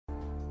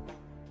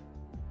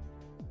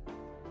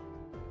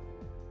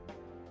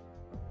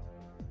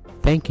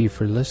Thank you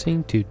for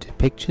listening to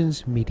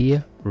Depictions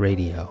Media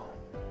Radio.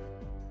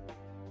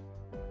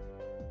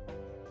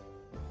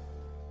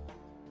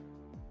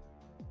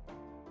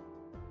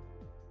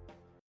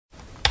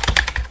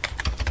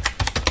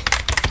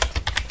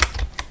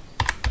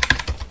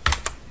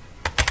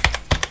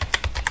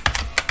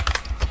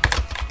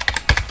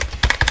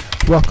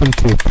 Welcome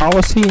to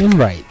Policy and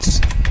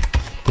Rights,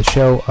 the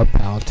show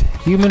about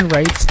human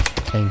rights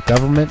and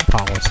government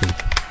policy.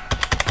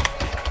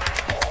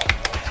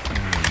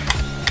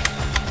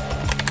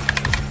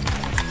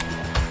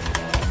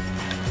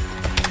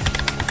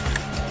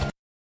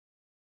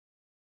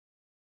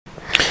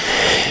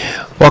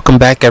 Welcome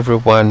back,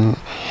 everyone,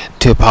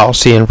 to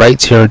Policy and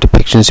Rights here on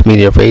Depictions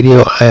Media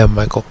Radio. I am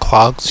Michael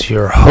Clogs,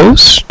 your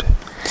host,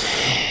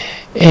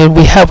 and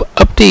we have an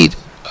update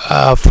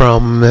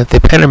from the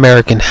Pan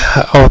American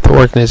Health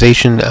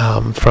Organization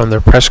from their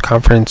press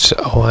conference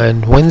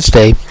on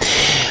Wednesday,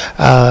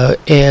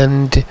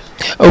 and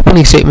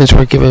opening statements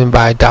were given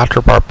by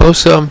Dr.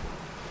 Barbosa,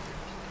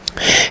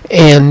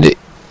 and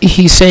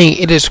he's saying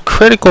it is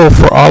critical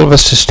for all of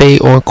us to stay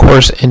on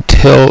course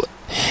until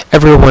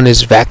everyone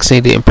is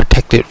vaccinated and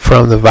protected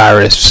from the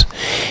virus.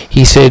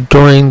 He said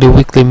during the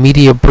weekly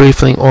media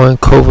briefing on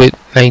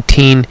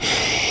COVID-19,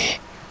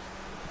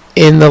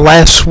 in the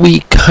last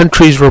week,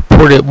 countries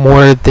reported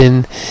more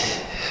than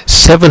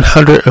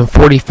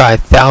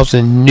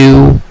 745,000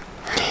 new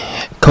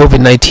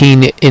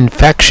COVID-19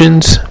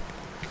 infections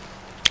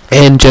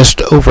and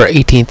just over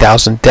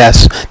 18,000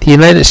 deaths. The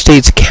United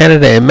States,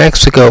 Canada, and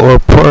Mexico are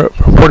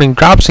reporting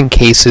drops in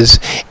cases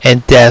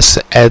and deaths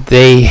as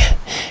they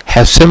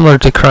have similar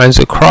declines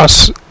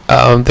across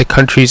the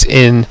countries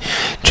in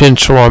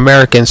Central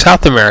America and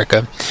South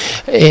America.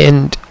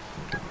 And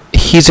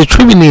he's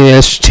attributing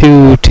this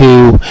to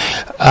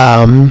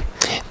there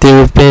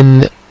have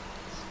been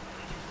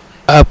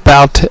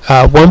about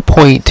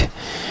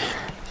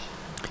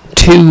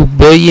 1.2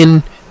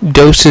 billion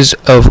doses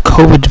of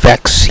COVID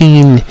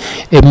vaccine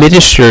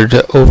administered,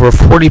 over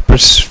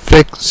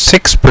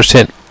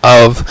 46%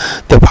 of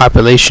the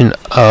population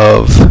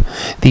of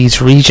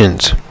these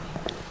regions.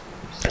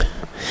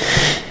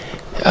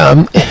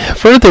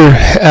 Further,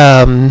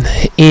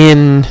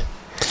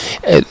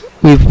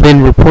 we've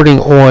been reporting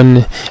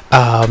on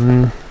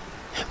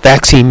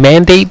vaccine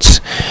mandates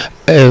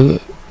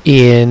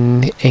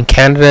in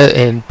Canada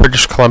and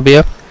British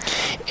Columbia,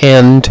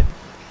 and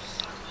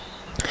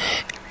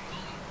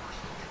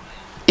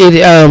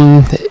a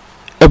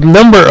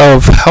number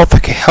of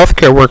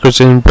healthcare workers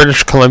in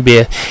British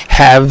Columbia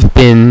have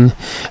been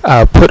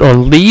put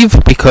on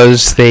leave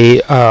because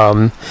they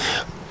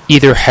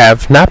either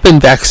have not been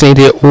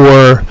vaccinated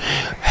or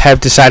have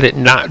decided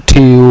not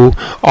to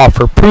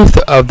offer proof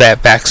of that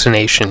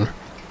vaccination.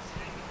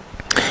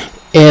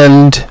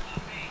 And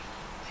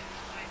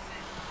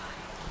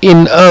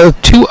in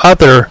two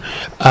other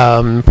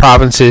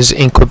provinces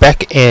in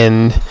Quebec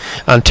and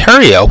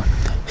Ontario,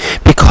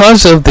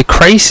 because of the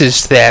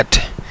crisis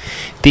that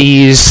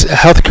these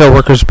healthcare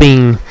workers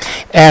being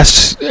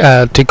asked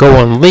to go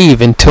on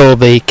leave until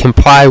they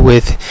comply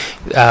with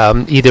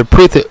either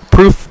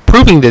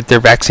proving that they're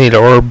vaccinated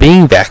or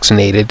being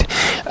vaccinated,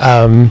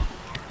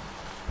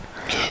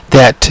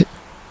 that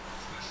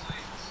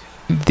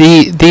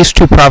these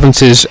two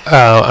provinces,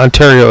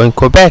 Ontario and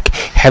Quebec,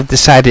 have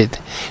decided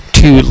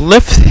to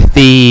lift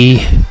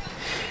the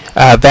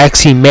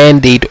vaccine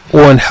mandate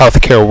on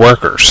healthcare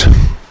workers.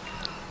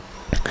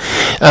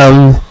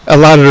 A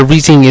lot of the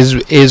reasoning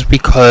is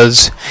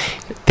because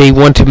they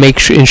want to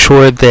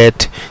ensure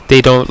that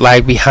they don't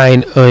lag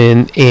behind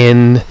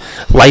in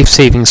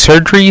life-saving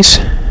surgeries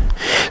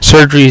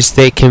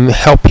that can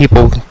help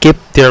people get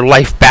their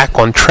life back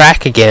on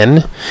track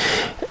again.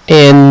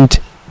 And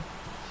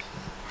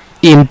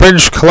in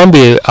British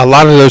Columbia, a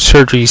lot of those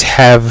surgeries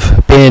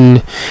have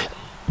been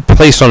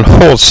placed on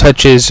hold,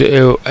 such as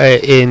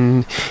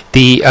in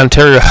the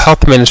Ontario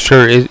Health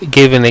Minister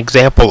gave an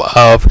example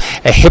of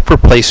a hip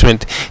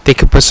replacement that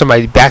could put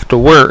somebody back to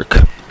work.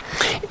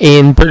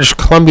 In British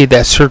Columbia,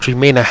 that surgery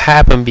may not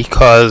happen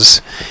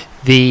because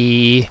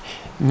the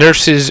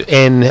nurses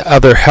and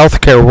other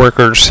healthcare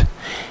workers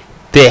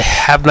that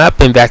have not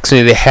been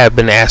vaccinated have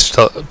been asked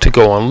to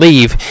go on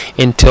leave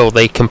until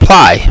they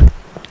comply.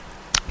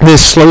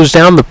 This slows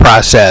down the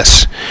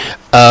process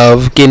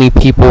of getting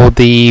people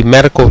the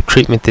medical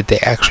treatment that they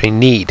actually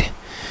need.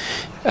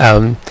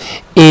 In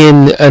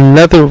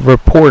another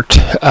report,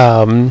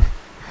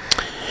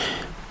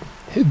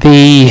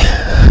 the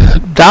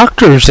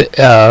doctors,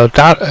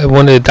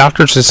 one of the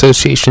doctors'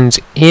 associations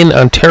in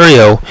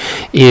Ontario,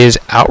 is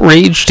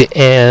outraged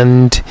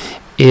and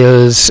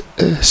is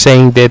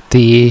saying that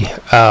the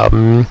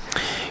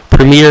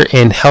Premier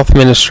and Health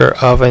Minister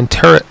of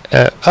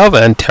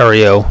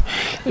Ontario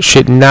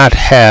should not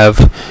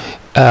have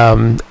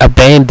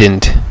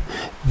abandoned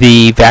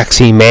the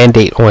vaccine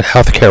mandate on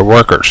healthcare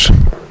workers.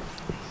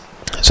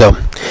 So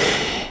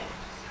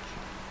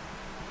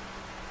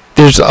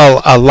there's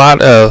a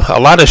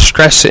lot of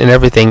stress and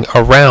everything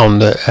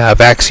around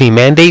vaccine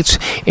mandates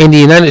in the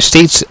United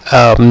States.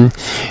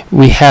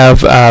 We have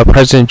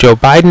President Joe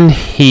Biden.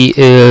 He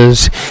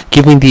is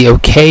giving the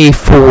okay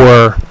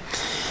for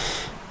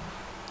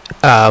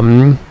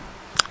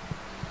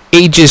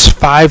ages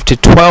 5 to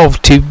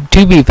 12 to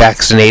be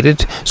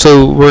vaccinated.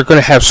 So we're going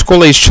to have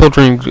school-age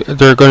children.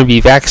 They're going to be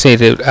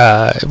vaccinated,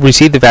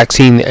 receive the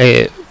vaccine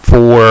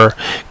for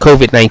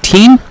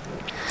COVID-19,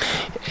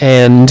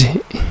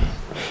 and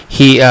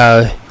he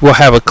will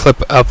have a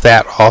clip of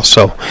that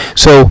also.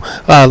 So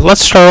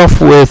let's start off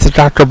with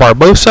Dr.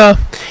 Barbosa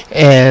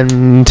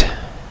and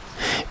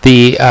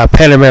the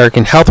Pan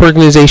American Health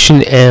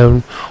Organization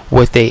and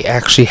what they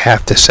actually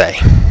have to say.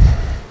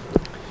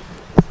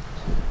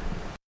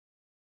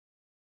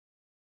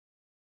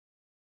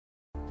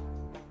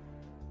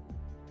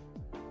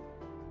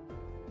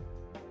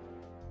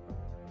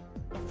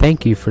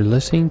 Thank you for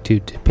listening to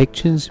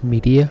Depictions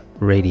Media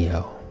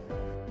Radio.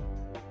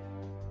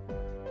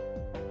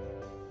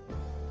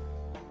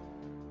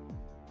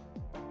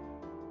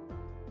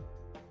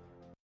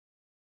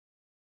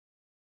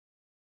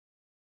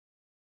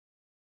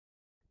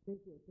 Thank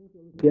you,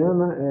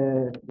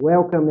 Luciana.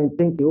 Welcome and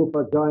thank you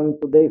for joining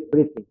today's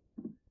briefing.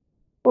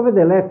 Over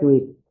the last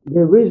week,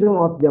 the region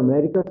of the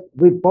Americas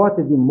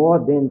reported more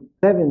than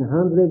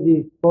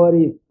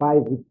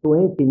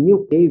 745,020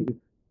 new cases,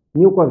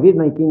 new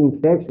COVID-19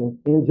 infections,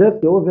 and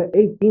just over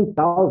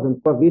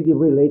 18,000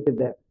 COVID-related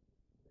deaths.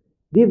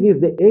 This is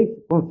the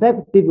 8th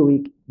consecutive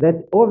week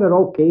that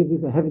overall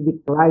cases have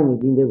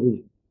declined in the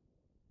region.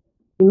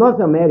 In North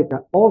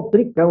America, all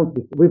 3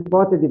 countries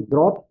reported a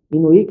drop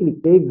in weekly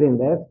cases and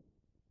deaths,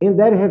 and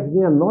there has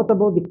been a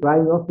notable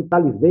decline in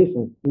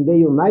hospitalizations in the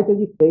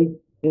United States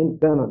and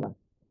Canada.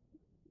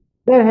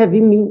 There have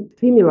been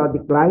similar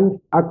declines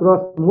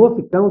across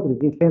most countries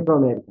in Central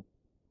America.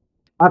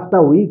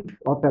 After weeks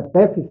of a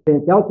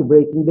persistent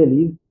outbreak in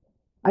Belize,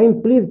 I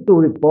am pleased to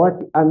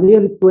report a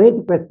nearly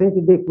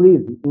 20%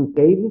 decrease in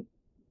cases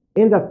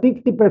and a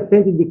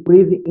 60%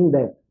 decrease in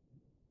deaths.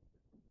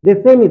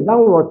 The same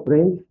downward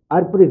trends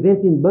are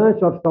present in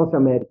much of South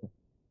America,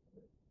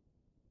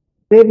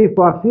 save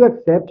for a few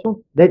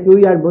exceptions that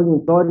we are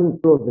monitoring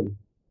closely.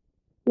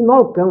 In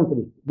all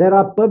countries, there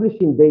are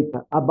publishing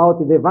data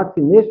about the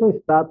vaccination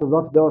status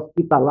of the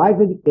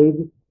hospitalized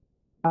cases.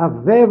 A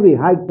very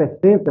high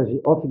percentage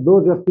of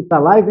those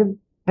hospitalized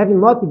have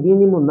not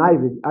been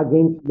immunized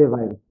against the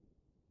virus.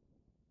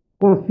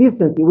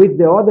 Consistent with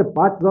the other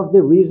parts of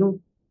the region,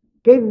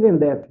 cases and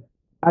deaths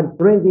are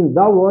trending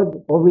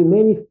downward or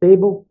remaining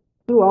stable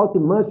throughout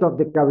much of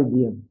the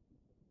Caribbean.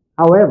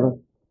 However,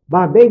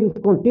 Barbados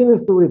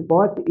continues to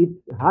report its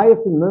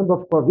highest number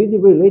of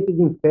COVID-related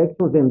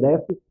infections and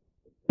deaths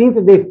since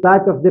the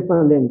start of the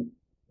pandemic,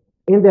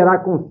 and there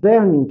are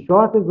concerning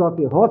shortages of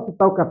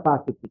hospital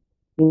capacity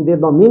in the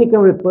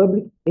Dominican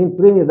Republic and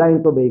Trinidad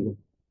and Tobago.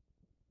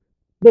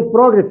 The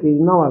progress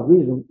in our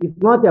region is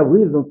not a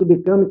reason to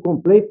become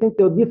complacent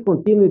or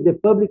discontinue the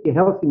public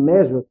health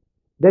measures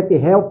that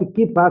help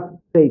keep us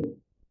safe.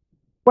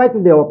 Quite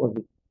the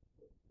opposite.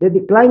 The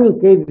decline in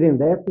cases and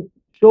deaths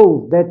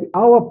shows that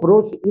our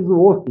approach is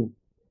working,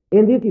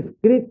 and it is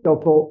critical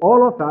for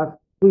all of us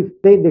to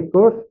stay the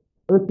course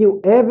until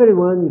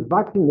everyone is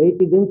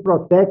vaccinated and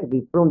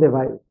protected from the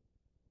virus.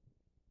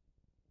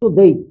 To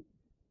date,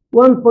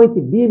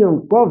 1.0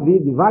 billion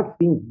COVID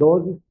vaccine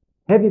doses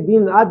have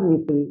been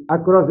administered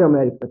across the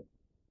Americas,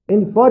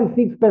 and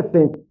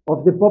 46%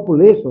 of the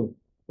population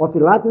of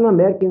Latin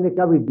America and the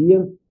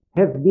Caribbean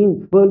has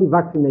been fully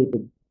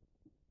vaccinated.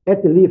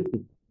 At least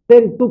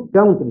 32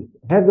 countries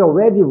have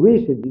already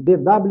reached the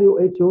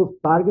WHO's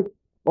target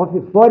of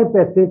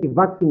 40%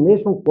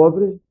 vaccination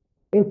coverage,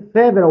 and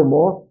several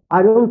more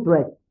are on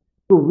track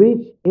to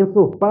reach and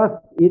surpass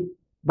it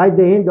by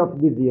the end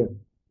of this year.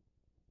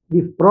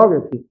 This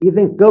progress is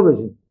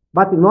encouraging,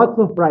 but not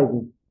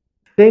surprising,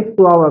 thanks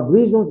to our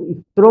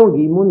region's strong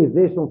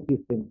immunization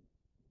system.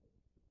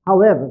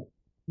 However,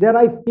 there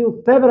are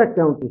still several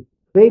countries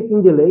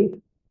facing delays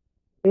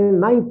and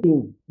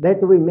 19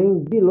 that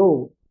remain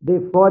below the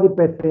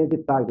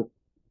 40% target.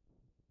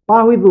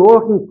 PAHO is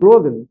working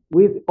closely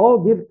with all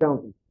these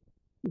countries,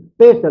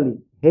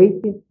 especially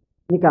Haiti,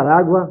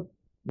 Nicaragua,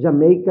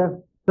 Jamaica,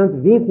 St.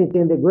 Vincent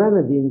and the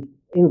Grenadines,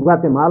 and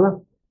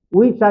Guatemala,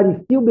 which are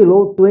still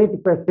below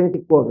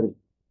 20% coverage.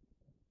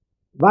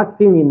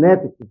 Vaccine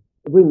ineptitude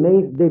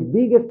remains the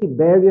biggest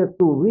barrier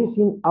to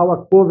reaching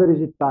our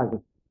coverage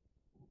target.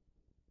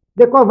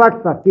 The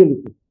COVAX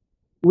facility,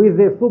 with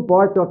the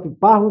support of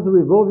PAHO's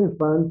revolving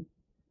fund,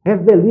 has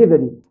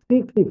delivered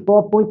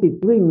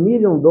 64.3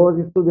 million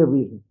doses to the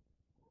region.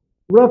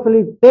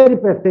 Roughly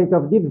 30%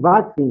 of these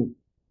vaccines,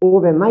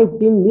 over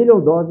 19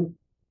 million doses,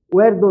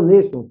 were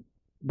donations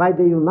by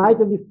the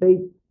United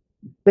States,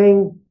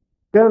 Spain,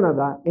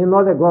 Canada, and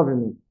other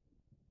governments.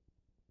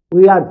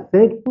 We are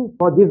thankful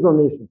for these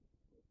donations,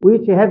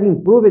 which have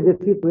improved the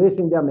situation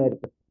in the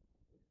Americas.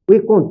 We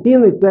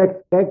continue to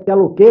expect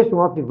allocation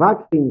of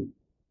vaccines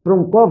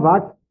from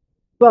COVAX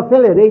to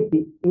accelerate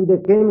in the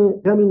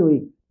coming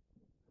weeks,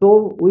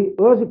 So we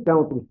urge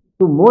countries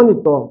to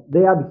monitor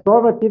their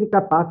absorptive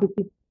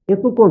capacity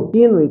and to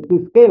continue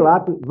to scale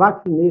up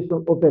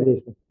vaccination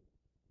operations.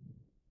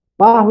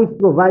 PAHO is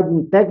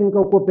providing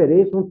technical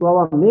cooperation to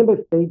our member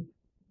states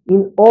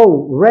in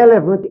all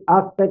relevant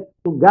aspects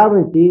to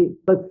guarantee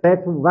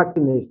successful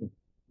vaccination.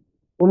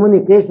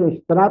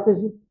 Communication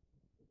strategy,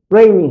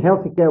 training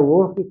healthcare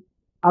workers,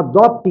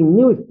 adopting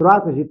new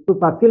strategies to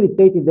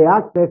facilitate the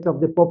access of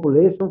the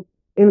population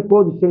and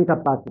cold chain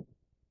capacity.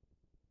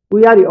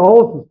 We are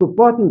also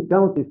supporting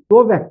countries to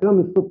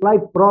overcome supply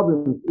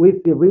problems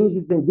with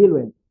syringes and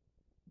diluents.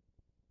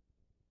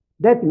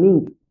 That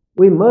means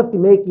we must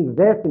make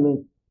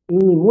investments in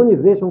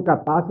immunization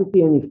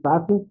capacity and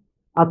staffing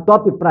a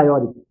top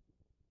priority.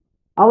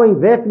 Our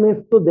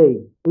investments today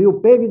will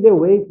pave the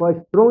way for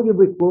a strong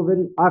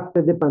recovery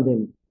after the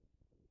pandemic.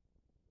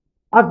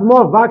 As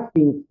more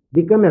vaccines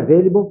become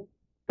available,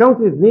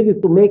 countries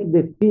need to make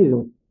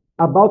decisions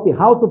about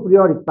how to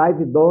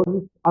prioritize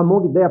doses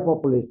among their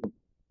population.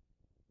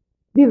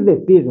 These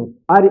decisions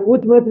are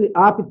ultimately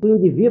up to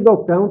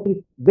individual countries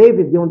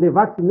based on the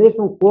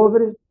vaccination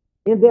coverage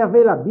and the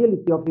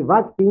availability of the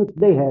vaccines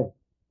they have,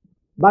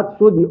 but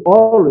should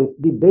always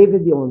be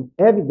based on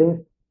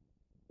evidence,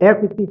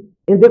 equity,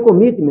 and the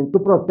commitment to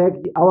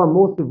protect our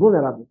most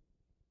vulnerable.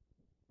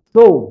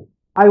 So,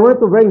 I want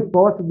to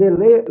reinforce the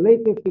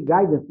latest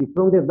guidance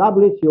from the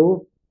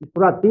WHO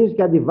Strategic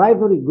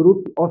Advisory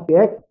Group of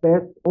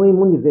Experts on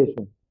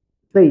Immunization,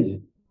 SAGE,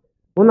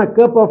 on a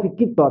couple of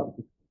key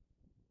topics.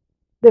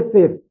 The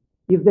fifth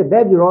is the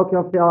bedrock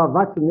of our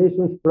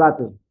vaccination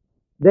strategy,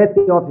 that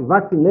of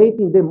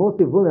vaccinating the most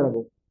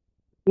vulnerable.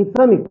 In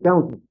some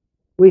countries,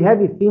 we have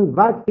seen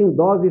vaccine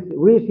doses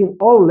reaching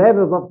all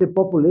levels of the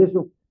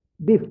population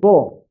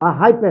before a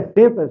high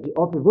percentage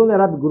of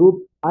vulnerable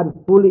groups are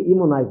fully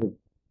immunized.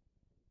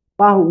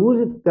 PAHO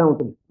urges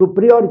countries to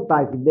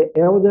prioritize the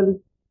elderly,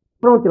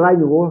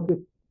 frontline workers,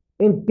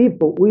 and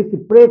people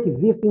with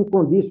pre-existing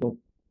conditions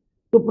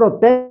to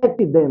protect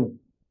them,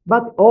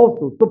 but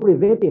also to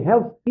prevent the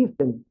health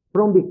system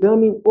from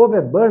becoming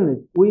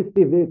overburdened with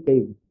severe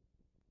cases.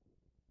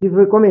 This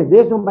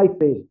recommendation by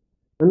SAGE,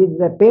 an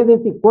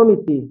independent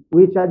committee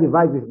which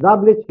advises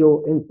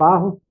WHO and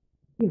PAHO,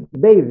 is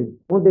based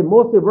on the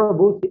most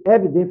robust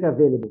evidence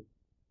available.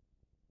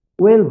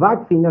 When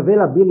vaccine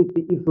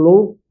availability is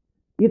low,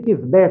 it is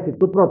best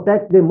to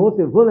protect the most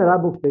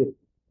vulnerable first.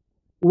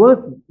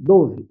 Once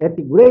those at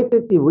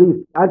greatest risk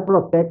are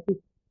protected,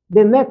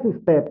 the next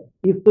step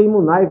is to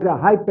immunize a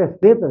high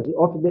percentage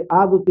of the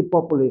adult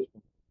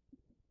population.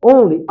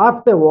 Only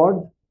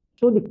afterwards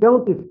should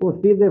countries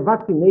consider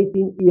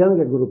vaccinating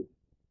younger groups.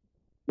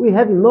 We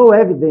have no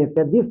evidence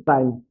at this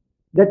time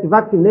that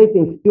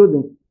vaccinating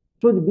students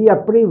should be a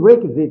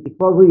prerequisite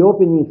for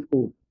reopening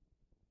schools.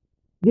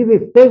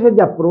 This staged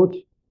approach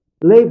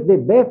lays the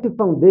best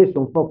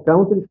foundation for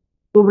countries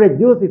to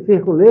reduce the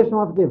circulation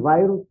of the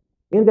virus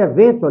and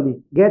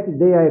eventually get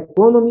their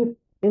economies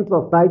and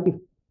societies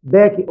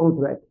back on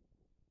track.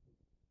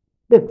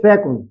 The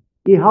second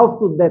is how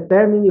to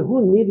determine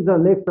who needs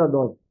an extra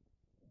dose.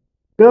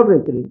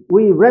 Currently,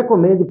 we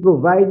recommend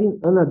providing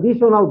an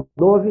additional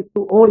dose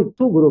to only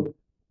two groups.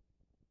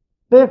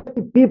 First,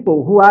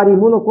 people who are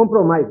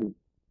immunocompromised,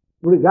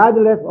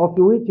 regardless of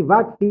which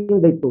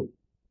vaccine they took.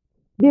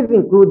 These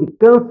include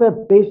cancer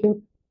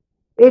patients,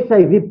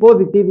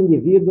 HIV-positive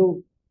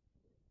individuals,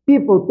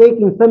 people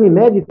taking some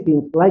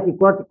medicines like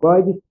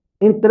corticoids,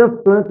 and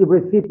transplant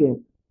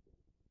recipients,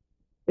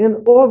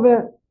 and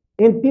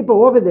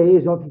people over the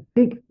age of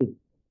 60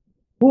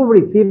 who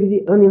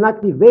received an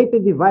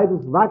inactivated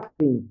virus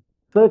vaccine,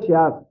 such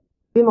as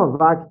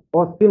Sinovac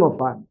or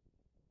Sinopharm.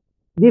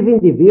 These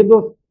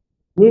individuals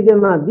need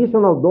an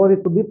additional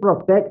dose to be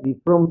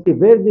protected from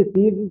severe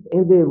diseases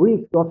and the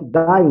risk of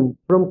dying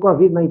from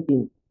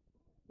COVID-19.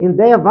 And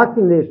their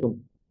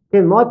vaccination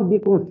cannot be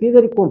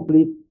considered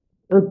complete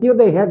until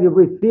they have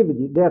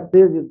received their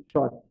third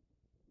shot.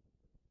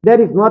 There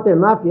is not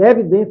enough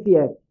evidence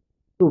yet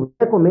to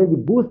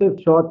recommend booster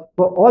shots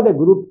for other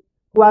groups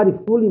who are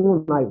fully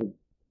immunized,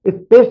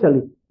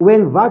 especially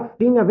when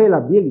vaccine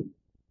availability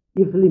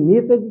is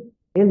limited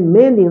and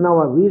many in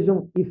our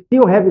region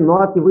still have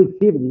not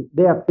received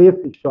their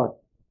first shot.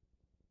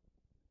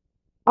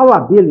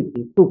 Our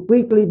ability to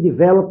quickly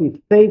develop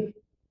safe,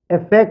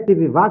 effective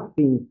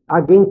vaccines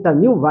against a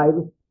new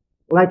virus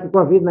like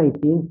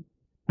COVID-19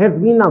 has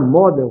been a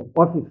model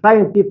of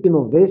scientific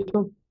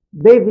innovation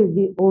based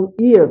on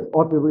years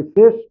of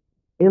research,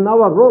 and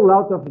our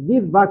rollout of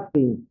these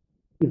vaccines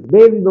is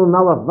based on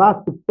our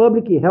vast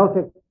public health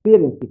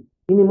experience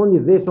in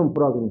immunization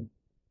programs.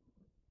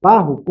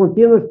 PAHO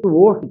continues to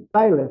work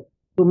tirelessly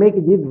to make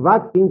these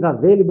vaccines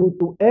available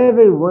to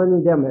everyone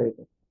in the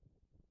Americas.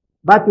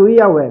 But we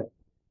are aware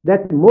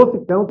that most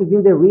countries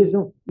in the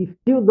region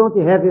still don't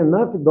have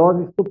enough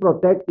doses to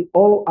protect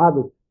all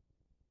adults,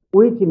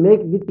 which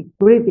makes it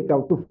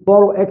critical to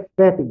follow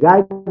expert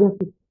guidance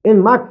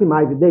and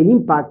maximize the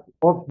impact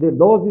of the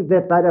doses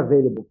that are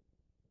available.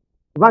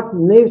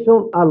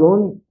 Vaccination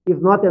alone is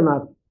not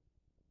enough,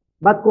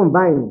 but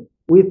combined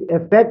with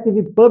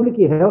effective public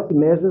health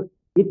measures,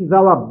 it is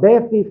our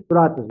best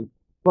strategy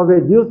for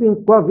reducing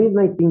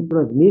COVID-19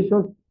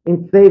 transmission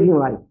and saving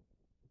lives.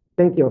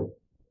 Thank you.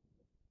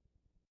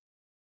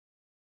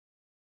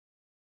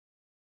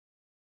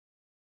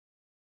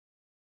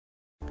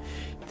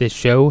 This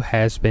show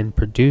has been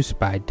produced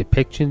by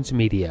Depictions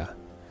Media.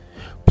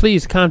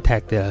 Please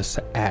contact us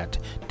at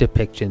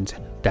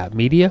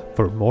depictions.media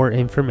for more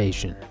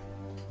information.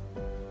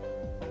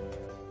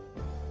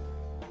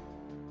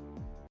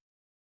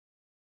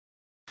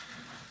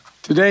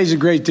 Today is a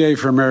great day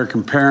for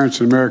American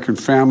parents and American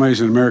families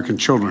and American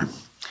children.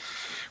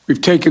 We've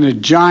taken a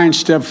giant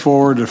step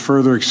forward to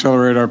further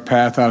accelerate our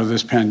path out of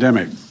this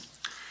pandemic.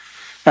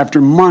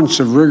 After months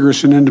of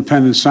rigorous and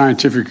independent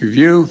scientific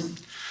review,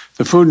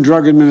 the Food and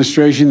Drug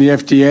Administration, the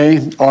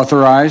FDA,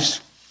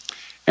 authorized,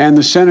 and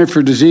the Center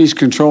for Disease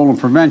Control and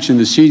Prevention,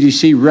 the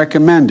CDC,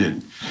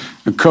 recommended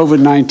the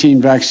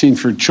COVID-19 vaccine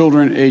for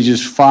children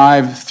ages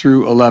 5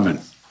 through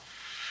 11.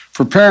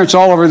 For parents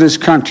all over this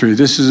country,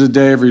 this is a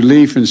day of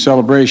relief and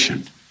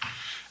celebration.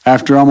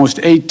 After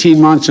almost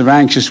 18 months of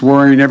anxious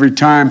worrying every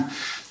time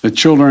your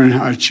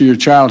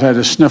child had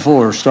a sniffle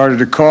or started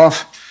to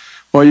cough,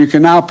 well, you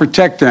can now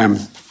protect them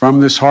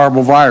from this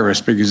horrible virus,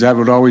 because that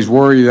would always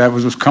worry you that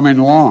was coming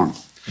along.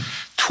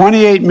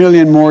 28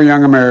 million more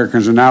young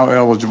Americans are now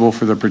eligible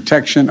for the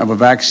protection of a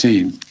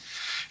vaccine.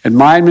 And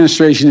my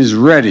administration is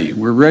ready.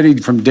 We're ready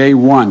from day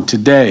one,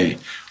 today,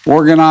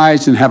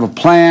 organized and have a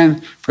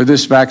plan for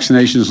this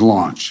vaccination's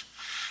launch.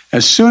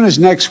 As soon as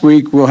next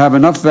week, we'll have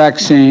enough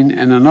vaccine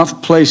and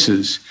enough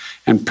places,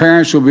 and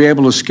parents will be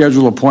able to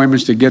schedule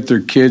appointments to get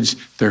their kids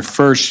their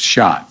first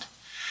shot.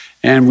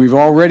 And we've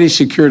already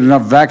secured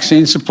enough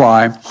vaccine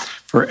supply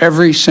for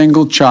every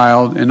single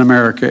child in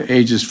America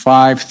ages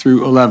 5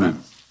 through 11.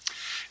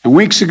 And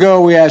weeks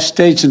ago, we asked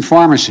states and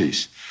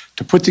pharmacies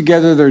to put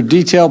together their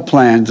detailed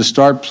plan to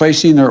start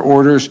placing their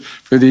orders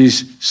for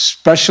these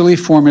specially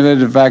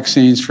formulated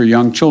vaccines for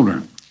young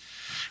children.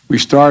 We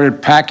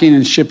started packing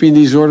and shipping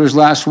these orders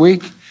last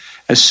week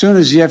as soon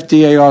as the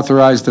FDA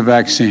authorized the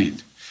vaccine.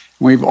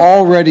 We've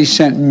already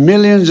sent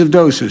millions of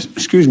doses,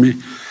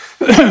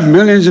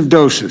 millions of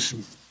doses,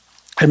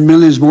 and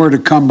millions more to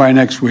come by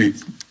next week.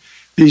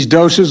 These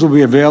doses will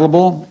be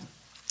available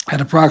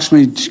at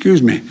approximately,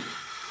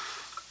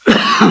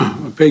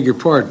 I beg your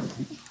pardon,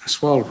 I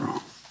swallowed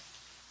wrong.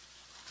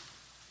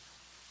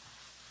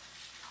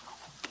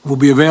 Will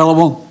be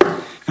available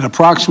at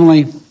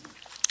approximately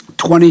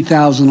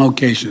 20,000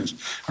 locations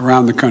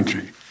around the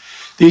country.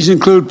 These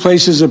include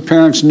places that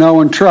parents know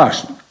and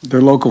trust,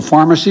 their local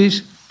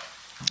pharmacies,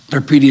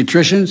 their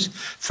pediatricians,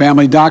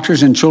 family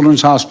doctors, and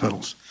children's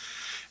hospitals.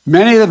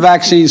 Many of the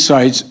vaccine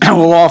sites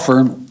will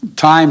offer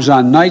times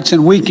on nights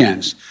and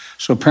weekends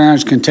so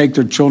parents can take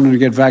their children to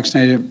get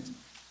vaccinated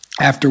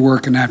after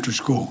work and after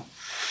school.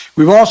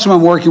 We've also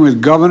been working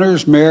with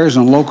governors, mayors,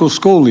 and local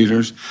school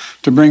leaders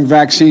to bring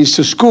vaccines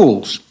to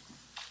schools.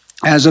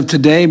 As of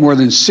today, more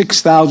than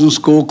 6,000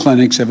 school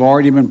clinics have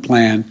already been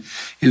planned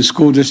in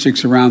school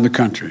districts around the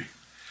country.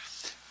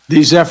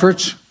 These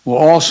efforts will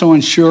also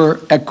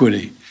ensure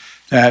equity.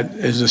 That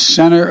is the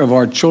center of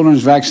our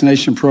children's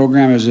vaccination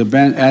program, as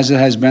it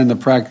has been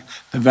the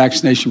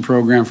vaccination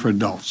program for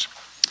adults.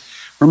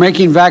 We're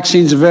making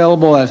vaccines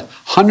available at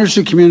hundreds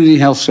of community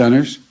health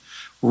centers,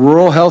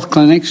 rural health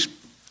clinics,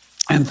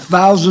 and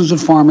thousands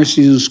of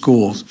pharmacies and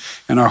schools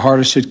in our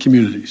hardest hit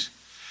communities.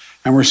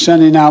 And we're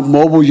sending out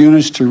mobile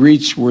units to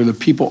reach where the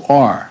people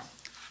are.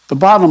 The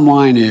bottom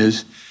line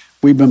is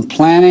we've been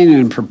planning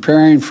and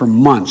preparing for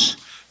months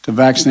to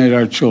vaccinate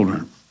our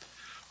children.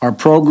 Our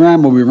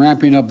program will be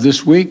ramping up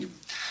this week,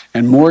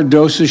 and more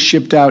doses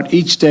shipped out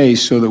each day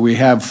so that we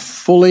are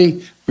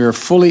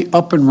fully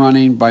up and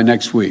running by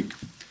next week.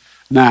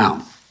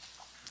 Now,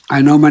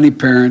 I know many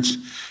parents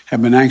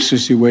have been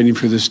anxiously waiting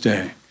for this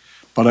day,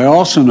 but I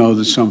also know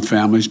that some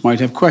families might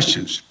have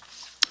questions.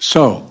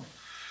 So,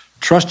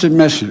 trusted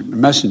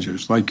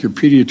messengers like your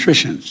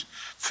pediatricians,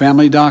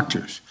 family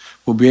doctors,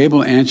 will be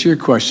able to answer your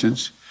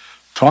questions,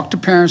 talk to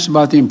parents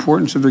about the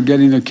importance of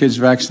getting their kids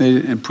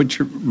vaccinated, and put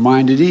your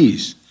mind at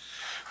ease.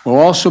 We'll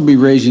also be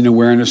raising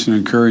awareness and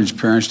encourage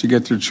parents to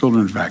get their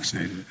children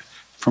vaccinated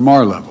from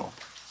our level.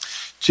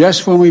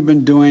 That's what we've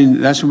been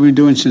doing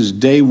since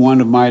day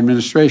one of my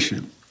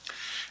administration.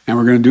 And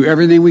we're going to do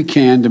everything we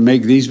can to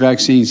make these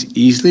vaccines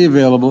easily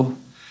available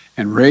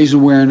and raise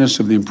awareness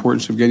of the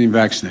importance of getting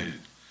vaccinated.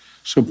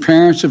 So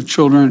parents of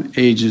children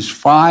ages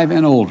 5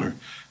 and older,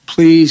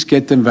 please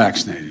get them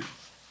vaccinated.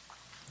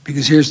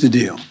 Because here's the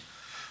deal.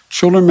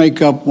 Children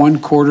make up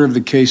 1/4 of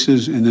the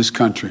cases in this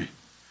country.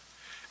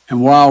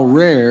 And while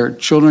rare,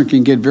 children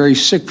can get very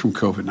sick from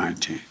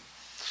COVID-19.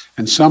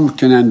 And some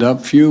can end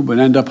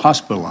up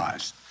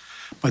hospitalized.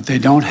 But they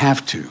don't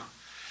have to.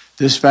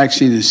 This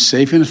vaccine is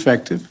safe and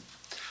effective.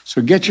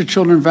 So get your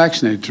children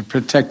vaccinated to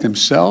protect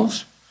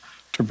themselves,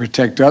 to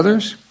protect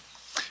others,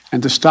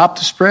 and to stop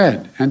the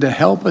spread, and to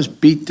help us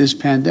beat this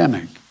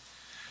pandemic.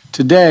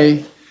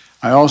 Today,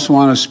 I also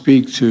want to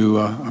speak to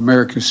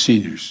America's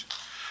seniors.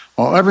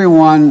 While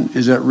everyone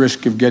is at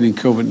risk of getting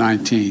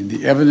COVID-19,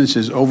 the evidence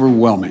is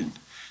overwhelming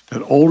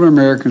that older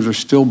Americans are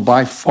still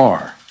by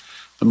far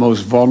the most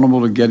vulnerable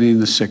to getting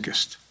the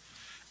sickest.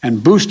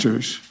 And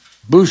boosters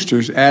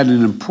add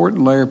an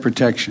important layer of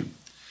protection.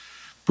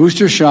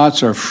 Booster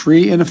shots are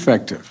free and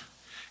effective,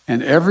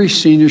 and every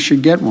senior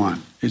should get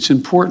one. It's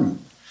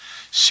important.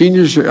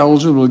 Seniors are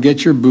eligible to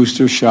get your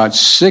booster shot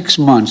 6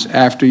 months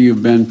after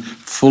you've been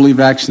fully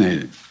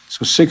vaccinated.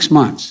 So 6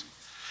 months.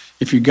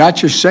 If you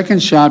got your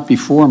second shot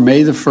before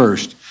May the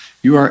 1st,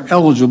 you are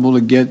eligible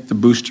to get the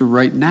booster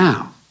right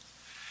now.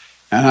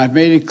 And I've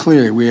made it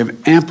clear we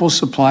have ample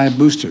supply of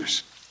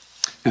boosters.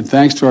 And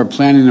thanks to our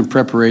planning and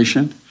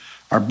preparation,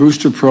 our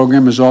booster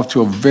program is off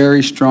to a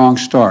very strong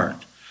start.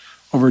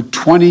 Over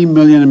 20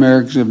 million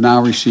Americans have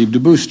now received a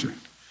booster.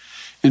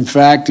 In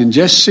fact, in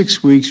just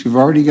 6 weeks, we've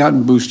already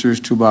gotten boosters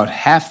to about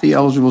half the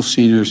eligible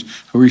seniors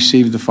who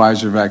received the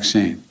Pfizer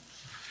vaccine.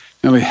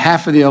 Nearly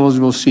half of the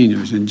eligible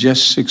seniors in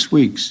just 6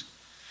 weeks.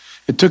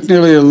 It took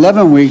nearly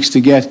 11 weeks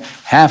to get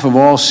half of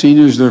all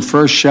seniors their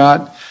first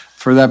shot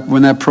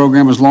when that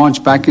program was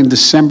launched back in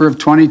December of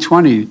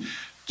 2020,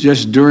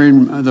 just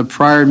during the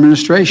prior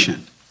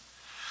administration.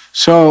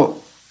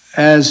 So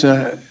this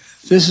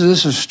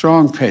is a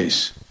strong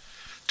pace.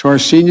 To our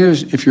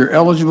seniors, if you're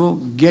eligible,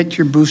 get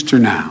your booster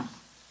now.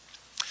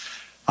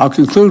 I'll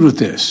conclude with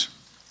this.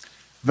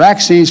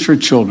 Vaccines for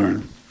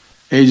children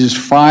ages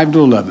 5 to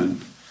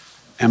 11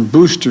 and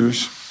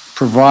boosters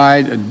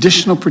provide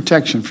additional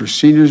protection for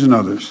seniors and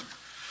others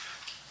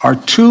are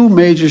two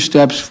major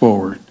steps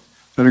forward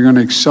that are going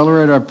to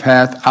accelerate our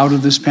path out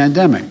of this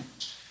pandemic.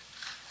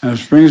 And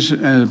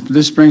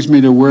this brings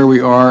me to where we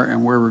are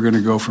and where we're going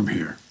to go from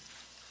here.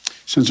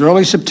 Since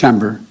early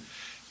September,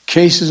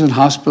 cases and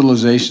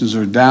hospitalizations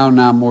are down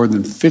now more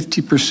than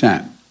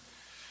 50%.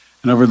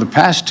 And over the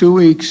past 2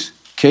 weeks,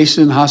 cases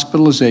and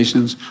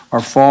hospitalizations are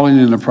falling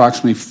in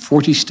approximately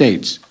 40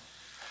 states.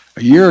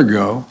 A year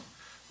ago,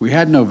 we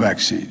had no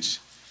vaccines.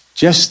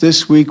 Just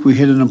this week, we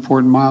hit an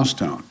important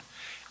milestone.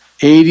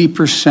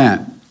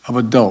 80% of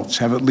adults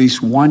have at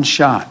least one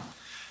shot.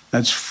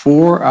 That's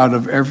 4 out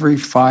of every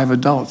 5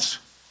 adults.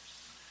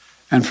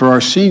 And for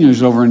our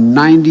seniors, over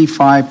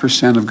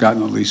 95% have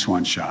gotten at least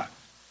one shot.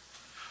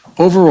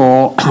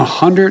 Overall,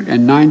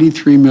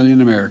 193 million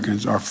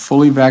Americans are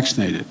fully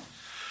vaccinated,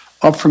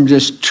 up from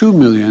just 2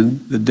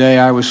 million the day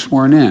I was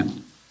sworn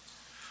in.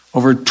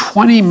 Over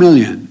 20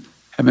 million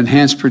have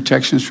enhanced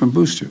protections from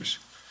boosters.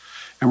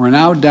 And we're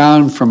now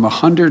down from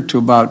 100 to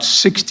about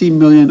 60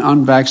 million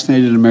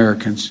unvaccinated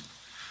Americans,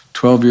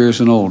 12 years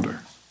and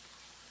older.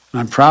 And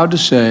I'm proud to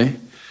say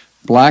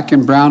Black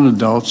and brown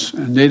adults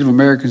and Native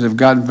Americans have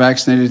gotten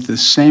vaccinated at the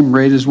same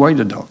rate as white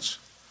adults.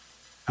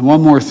 And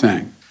one more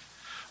thing.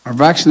 Our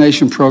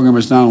vaccination program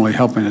is not only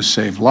helping us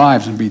save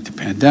lives and beat the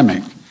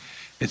pandemic,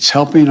 it's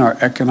helping our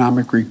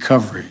economic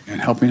recovery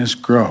and helping us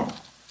grow.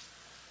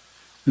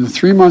 In the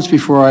 3 months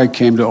before I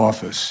came to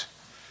office,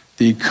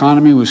 the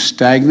economy was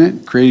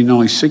stagnant, creating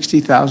only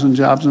 60,000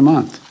 jobs a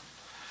month.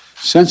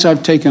 Since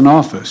I've taken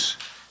office,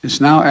 it's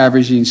now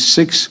averaging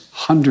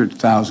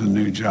 600,000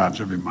 new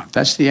jobs every month.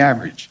 That's the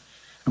average.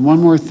 And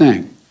one more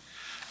thing,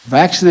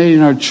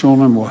 vaccinating our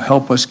children will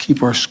help us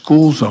keep our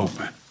schools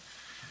open,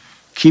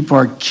 keep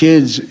our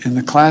kids in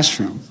the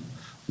classroom,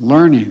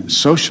 learning,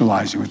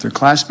 socializing with their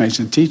classmates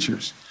and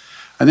teachers.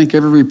 I think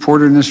every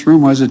reporter in this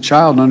room who has a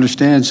child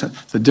understands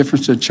the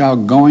difference of a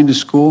child going to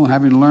school and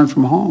having to learn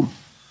from home.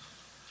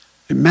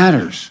 It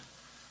matters.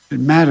 It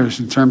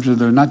matters in terms of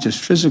their not just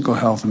physical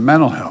health and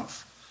mental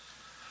health.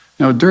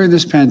 You know, during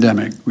this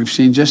pandemic, we've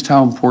seen just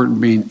how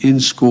important being in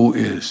school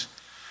is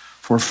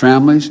for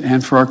families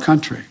and for our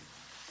country.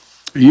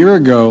 A year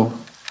ago,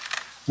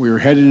 we were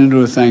headed into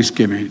a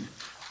Thanksgiving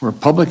where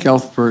public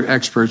health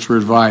experts were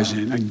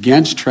advising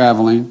against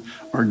traveling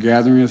or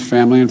gathering with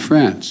family and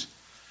friends.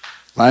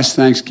 Last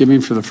Thanksgiving,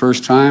 for the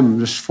first time,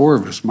 just 4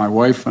 of us, my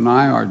wife and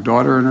I, our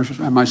daughter,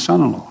 and my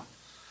son-in-law.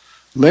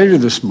 Later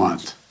this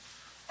month,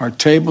 our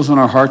tables and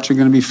our hearts are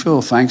going to be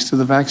filled thanks to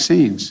the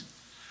vaccines.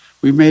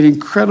 We've made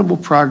incredible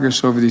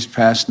progress over these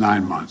past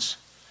 9 months,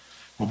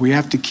 but we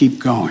have to keep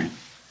going.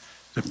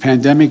 The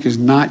pandemic is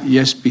not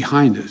yet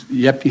behind us,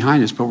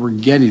 but we're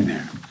getting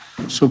there.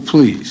 So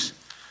please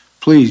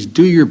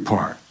do your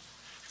part.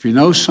 If you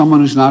know someone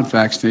who's not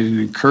vaccinated,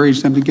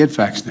 encourage them to get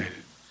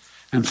vaccinated.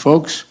 And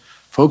folks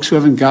who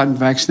haven't gotten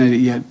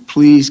vaccinated yet,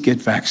 please get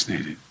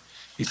vaccinated.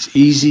 It's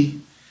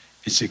easy,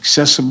 it's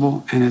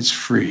accessible, and it's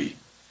free.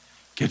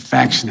 Get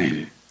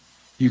vaccinated.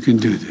 You can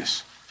do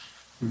this.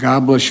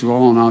 God bless you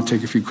all, and I'll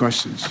take a few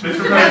questions.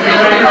 Mr.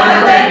 President,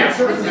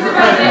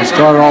 I'll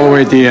start all the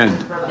way at the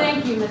end.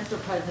 Thank you, Mr.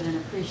 President.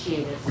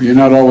 Appreciate it. Well, you're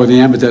not all the way at the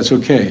end, but that's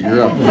okay.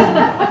 You're up.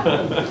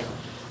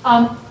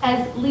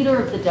 As leader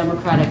of the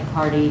Democratic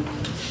Party,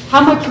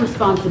 how much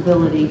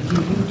responsibility do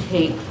you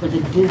take for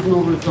the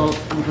dismal results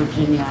in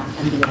Virginia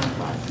and beyond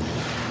last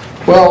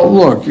night? Well,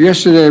 look,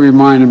 yesterday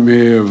reminded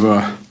me of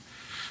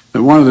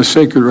that one of the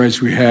sacred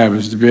rights we have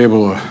is to be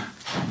able to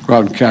go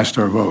out and cast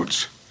our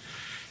votes.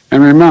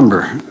 And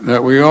remember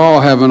that we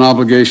all have an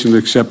obligation to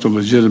accept the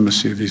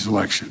legitimacy of these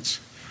elections.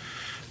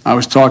 I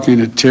was talking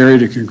to Terry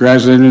to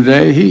congratulate him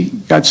today. He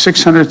got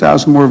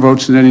 600,000 more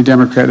votes than any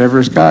Democrat ever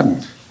has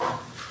gotten.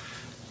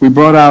 We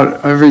brought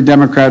out every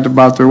Democrat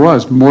about there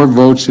was, more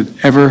votes than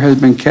ever has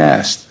been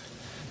cast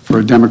for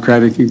a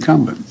Democratic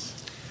incumbent.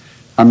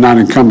 I'm not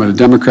incumbent, a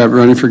Democrat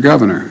running for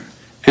governor.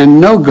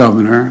 And no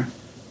governor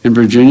in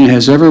Virginia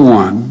has ever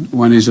won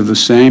when he's of the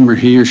same or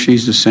he or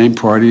she's the same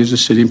party as the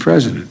sitting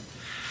president.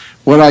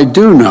 What I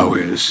do know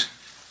is,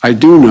 I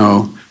do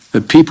know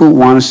that people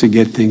want us to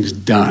get things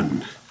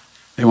done.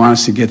 They want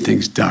us to get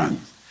things done.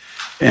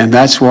 And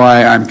that's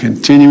why I'm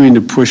continuing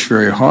to push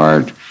very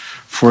hard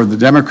for the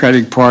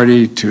Democratic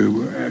Party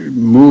to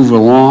move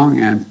along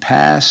and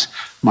pass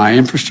my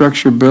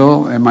infrastructure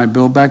bill and my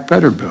Build Back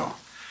Better bill.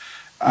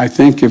 I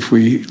think if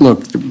we,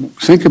 look,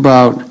 think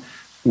about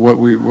what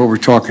we're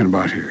talking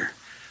about here.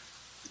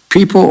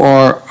 People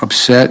are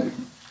upset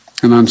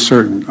and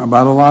uncertain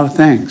about a lot of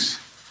things,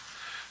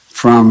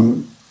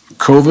 from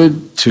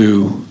COVID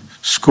to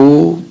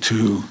school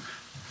to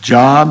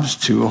jobs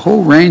to a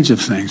whole range of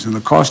things, and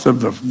the cost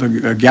of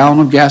a gallon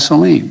of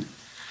gasoline.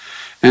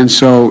 And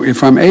so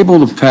if I'm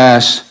able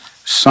to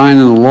sign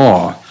into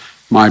law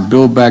my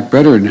Build Back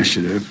Better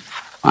initiative,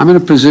 I'm in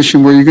a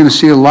position where you're going to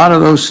see a lot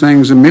of those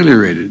things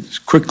ameliorated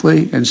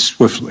quickly and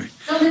swiftly.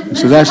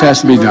 So that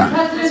has to be done.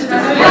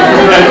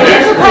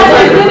 Mr.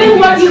 President, given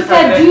what you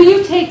said, do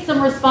you take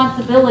some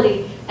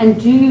responsibility, and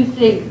do you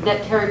think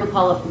that Terry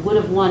McAuliffe would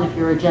have won if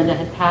your agenda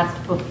had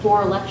passed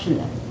before Election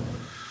Day?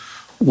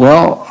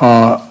 Well,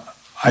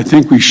 I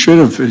think we should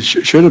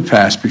have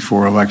passed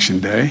before Election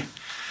Day,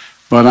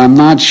 but I'm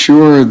not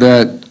sure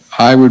that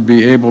I would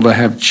be able to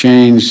have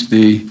changed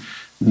the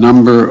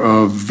number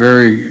of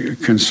very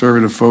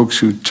conservative folks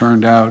who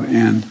turned out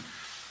in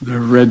the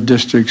red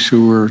districts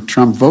who were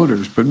Trump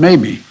voters, but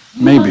maybe.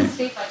 You won the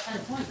state by 10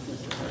 points,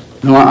 Mr.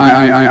 President. No,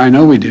 I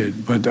know we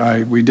did, but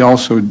I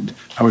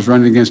was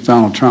running against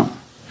Donald Trump.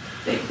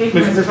 Thank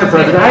you, Mr.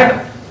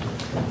 President.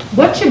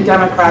 What should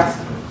Democrats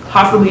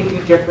possibly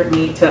do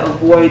differently to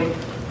avoid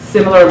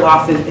similar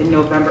losses in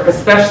November,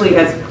 especially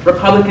as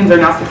Republicans are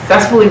now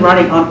successfully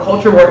running on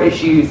culture war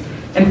issues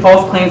and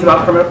false claims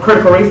about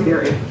critical race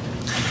theory?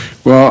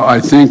 Well, I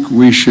think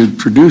we should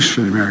produce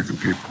for the American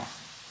people.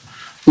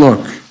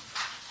 Look,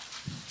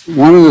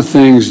 one of the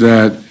things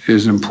that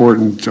is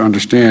important to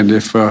understand,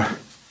 if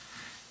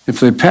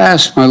they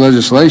pass my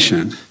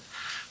legislation,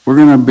 we're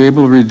going to be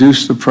able to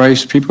reduce the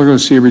price. People are going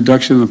to see a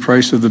reduction in the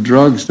price of the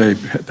drugs they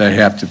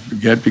have to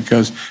get,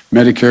 because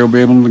Medicare will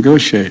be able to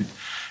negotiate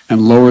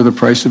and lower the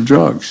price of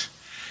drugs.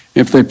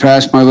 If they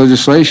pass my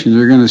legislation,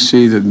 you're going to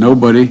see that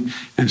nobody,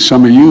 and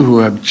some of you who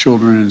have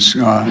children in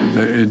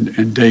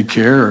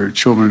daycare or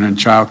children in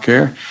child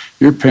care,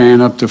 you're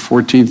paying up to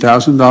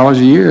 $14,000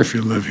 a year if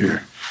you live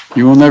here.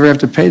 You will never have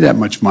to pay that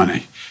much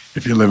money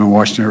if you live in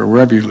Washington or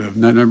wherever you live,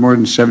 not more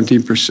than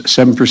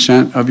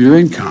 7% of your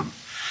income.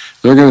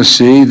 They're going to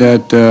see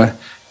that,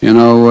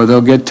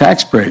 they'll get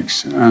tax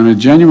breaks,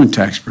 genuine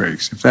tax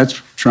breaks. If that's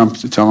Trump,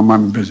 to tell him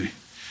I'm busy.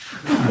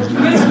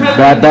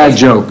 Bad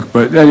joke,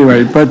 but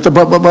anyway. But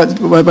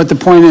the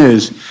point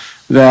is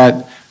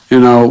that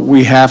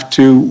we have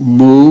to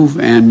move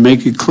and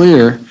make it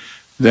clear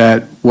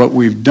that what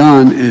we've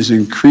done is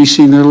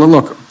increasing their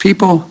look.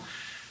 People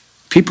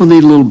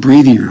need a little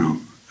breathing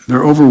room.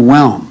 They're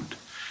overwhelmed,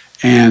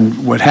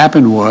 and what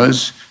happened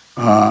was,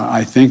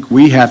 I think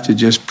we have to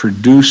just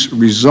produce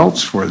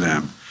results for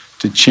them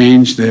to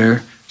change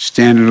their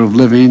standard of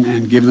living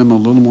and give them a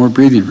little more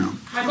breathing room.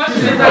 My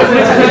question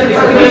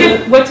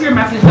is, what's your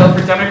message, though,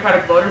 for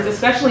Democratic voters,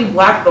 especially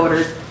black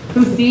voters,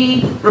 who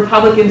see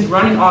Republicans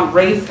running on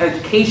race,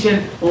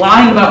 education,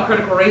 lying about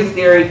critical race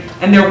theory,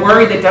 and they're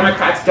worried that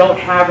Democrats don't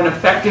have an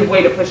effective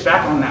way to push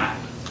back on that?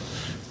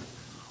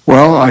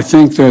 Well, I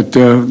think that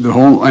the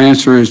whole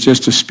answer is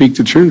just to speak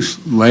the truth,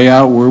 lay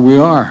out where we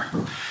are.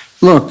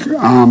 Look,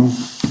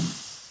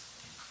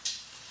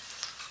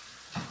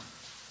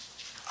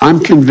 I'm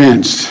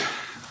convinced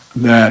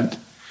that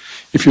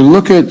if you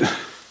look at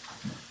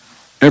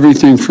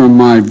everything from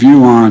my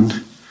view on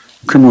the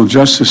criminal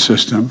justice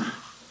system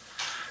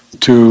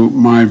to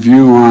my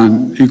view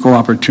on equal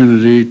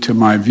opportunity to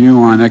my view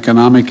on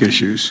economic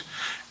issues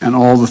and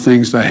all the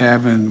things I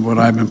have and what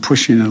I've been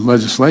pushing in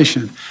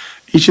legislation,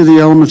 each of the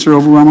elements are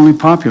overwhelmingly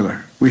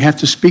popular. We have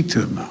to speak to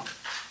them, though.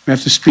 We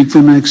have to speak to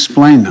them and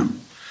explain them.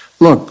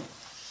 Look,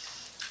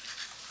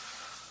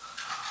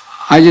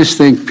 I just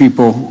think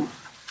people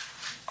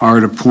are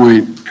at a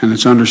point, and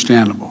it's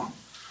understandable,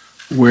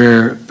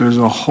 where there's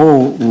a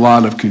whole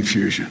lot of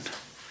confusion.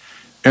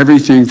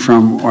 Everything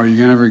from, are you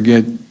going to ever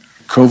get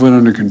COVID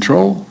under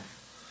control,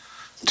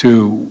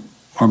 to,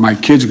 are my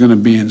kids going to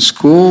be in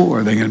school?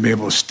 Are they going to be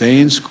able to stay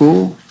in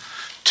school?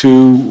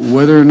 To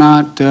whether or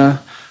not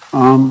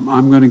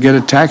I'm going to get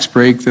a tax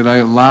break that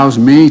allows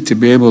me to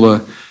be able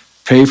to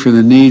pay for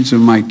the needs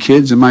of my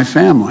kids and my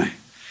family.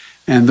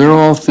 And they're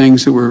all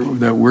things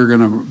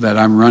that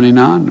I'm running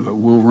on, that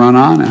we'll run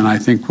on, and I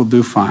think we'll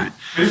do fine.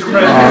 Mr.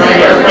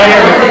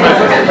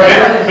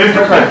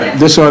 President.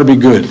 This ought to be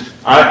good.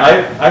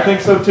 I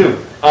think so too.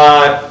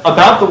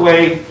 About the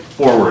way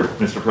forward,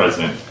 Mr.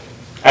 President,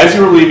 As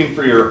you were leaving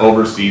for your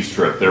overseas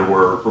trip, there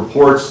were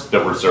reports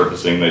that were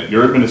surfacing that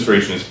your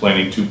administration is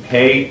planning to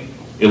pay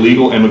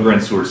illegal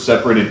immigrants who are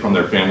separated from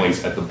their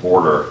families at the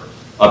border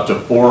up to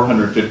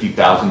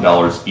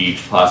 $450,000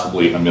 each,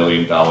 possibly $1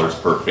 million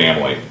per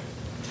family.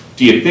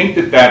 Do you think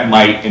that that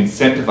might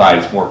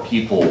incentivize more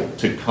people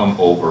to come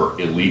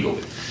over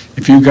illegally?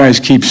 If you guys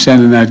keep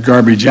sending that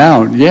garbage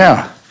out,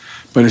 yeah,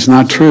 but it's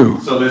not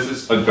true. So this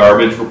is a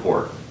garbage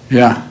report?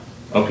 Yeah.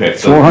 Okay.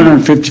 So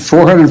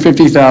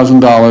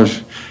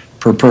 $450,000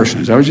 per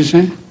person. Is that what you're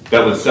saying?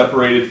 That was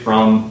separated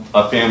from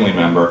a family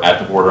member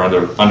at the border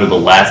under the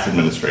last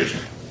administration.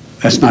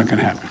 That's not going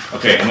to happen.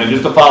 Okay, and then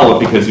just a follow-up,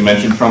 because you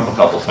mentioned Trump a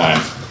couple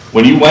times.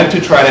 When you went to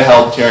try to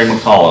help Terry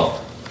McAuliffe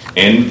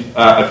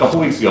a couple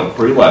weeks ago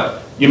before you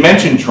left, you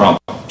mentioned Trump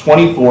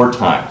 24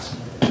 times.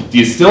 Do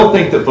you still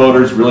think that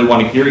voters really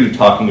want to hear you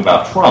talking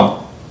about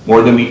Trump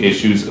more than the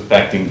issues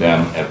affecting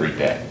them every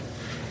day?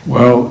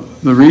 Well,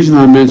 the reason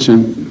I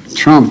mentioned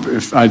Trump,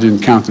 if I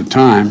didn't count the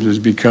times, is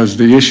because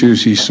the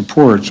issues he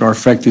supports are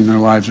affecting their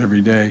lives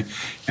every day,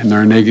 and there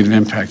are a negative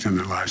impact on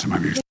their lives, in my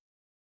view.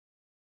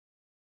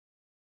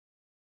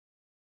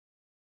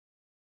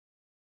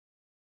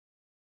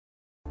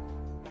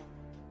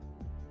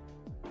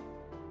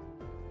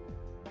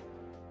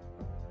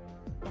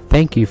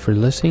 Thank you for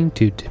listening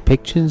to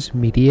Depictions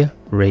Media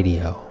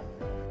Radio.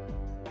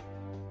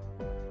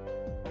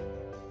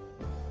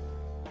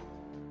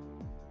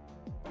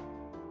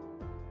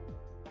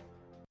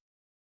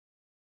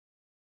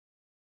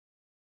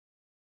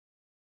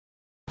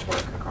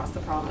 Across the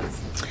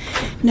province.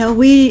 No,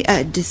 we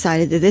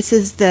decided that this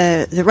is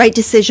the right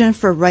decision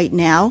for right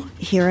now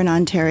here in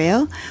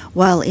Ontario,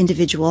 while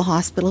individual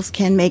hospitals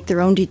can make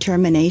their own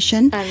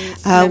determination.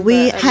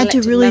 We had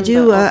to really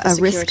do a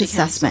risk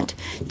assessment,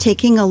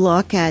 taking a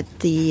look at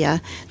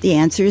the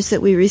answers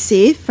that we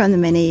received from the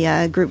many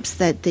groups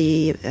that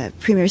the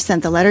Premier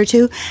sent the letter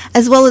to,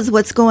 as well as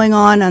what's going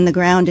on the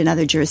ground in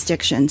other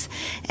jurisdictions.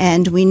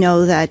 And we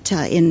know that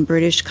in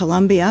British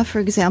Columbia, for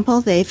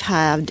example, they've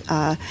had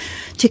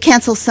to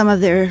cancel some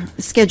of their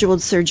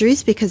scheduled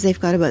surgeries because they've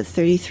got about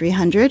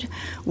 3,300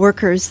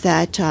 workers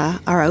that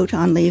are out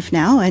on leave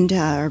now and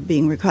are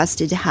being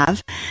requested to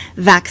have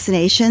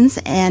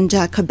vaccinations. And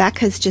Quebec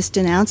has just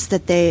announced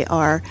that they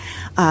are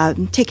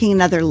taking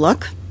another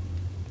look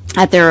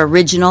at their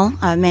original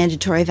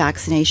mandatory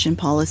vaccination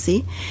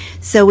policy.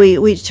 So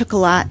we took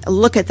a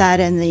look at that,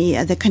 and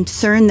the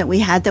concern that we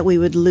had that we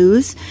would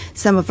lose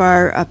some of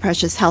our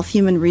precious health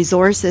human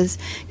resources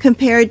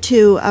compared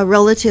to a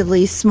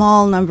relatively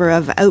small number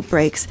of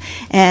outbreaks.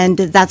 And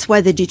that's why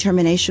the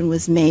determination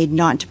was made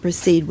not to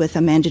proceed with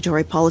a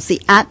mandatory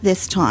policy at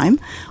this time,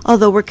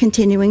 although we're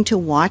continuing to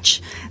watch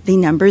the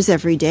numbers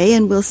every day,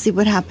 and we'll see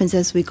what happens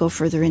as we go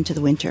further into the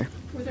winter.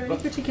 Were there any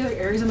particular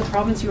areas in the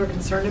province you were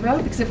concerned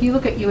about? Because if you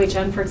look at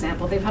UHN, for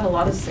example, they've had a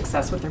lot of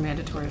success with their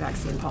mandatory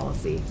vaccine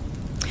policy.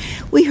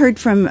 We heard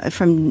from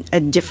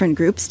different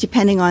groups,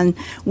 depending on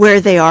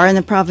where they are in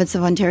the province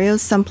of Ontario.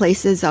 Some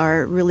places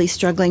are really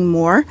struggling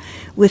more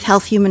with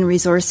health human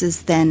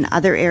resources than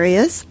other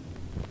areas.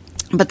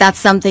 But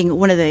that's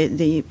one of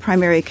the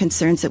primary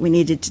concerns that we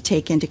needed to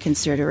take into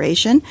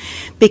consideration,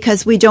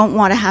 because we don't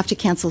want to have to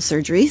cancel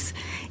surgeries.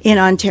 In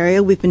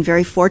Ontario, we've been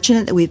very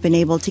fortunate that we've been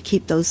able to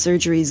keep those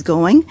surgeries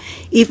going,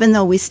 even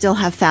though we still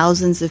have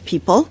thousands of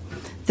people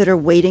that are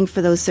waiting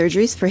for those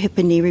surgeries for hip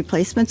and knee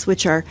replacements,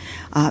 which are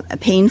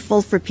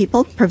painful for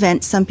people,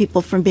 prevent some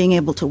people from being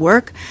able to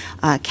work,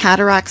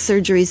 cataract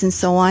surgeries and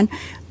so on.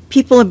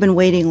 People have been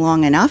waiting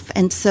long enough,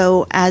 and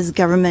so as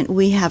government,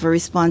 we have a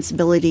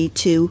responsibility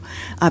to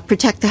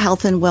protect the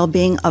health and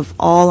well-being of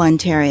all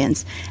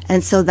Ontarians.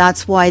 And so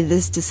that's why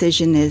this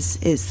decision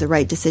is the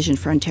right decision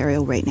for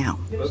Ontario right now.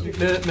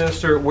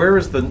 Minister, where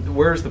is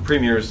the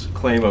Premier's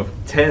claim of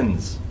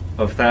tens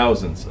of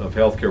thousands of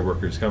healthcare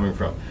workers coming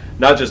from?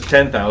 Not just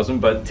 10,000,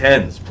 but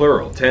tens,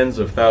 plural, tens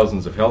of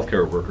thousands of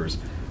healthcare workers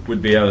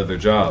would be out of their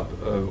job.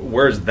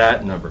 Where's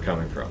that number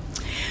coming from?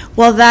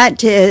 Well,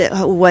 that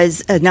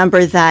was a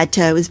number that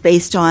was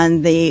based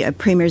on the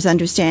Premier's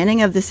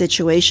understanding of the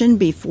situation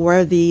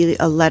before the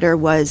letter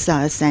was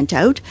sent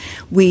out.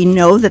 We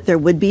know that there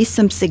would be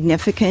some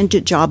significant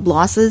job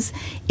losses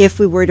if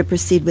we were to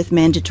proceed with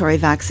mandatory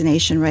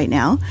vaccination right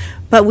now,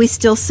 but we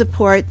still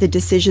support the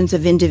decisions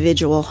of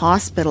individual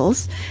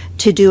hospitals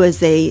to do as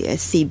they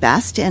see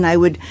best. And I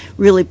would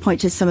really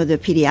point to some of the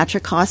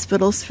pediatric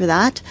hospitals for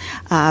that,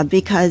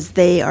 because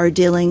they are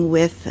dealing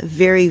with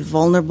very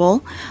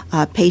vulnerable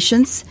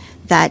patients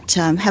that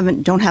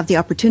don't have the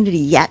opportunity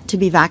yet to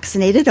be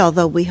vaccinated,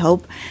 although we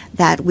hope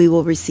that we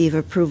will receive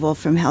approval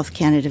from Health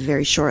Canada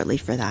very shortly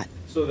for that.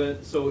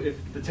 So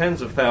if the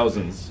tens of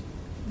thousands,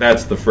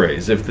 that's the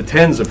phrase, if the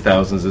tens of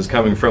thousands is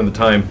coming from the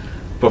time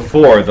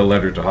before the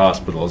letter to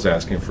hospitals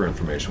asking for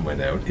information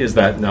went out, is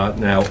that not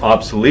now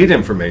obsolete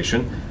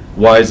information?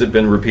 Why has it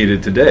been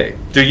repeated today?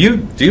 Do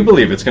you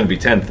believe it's going to be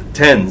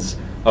tens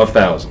of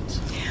thousands?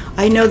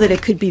 I know that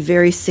it could be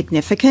very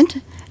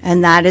significant,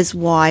 And that is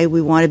why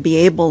we want to be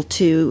able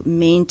to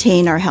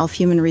maintain our health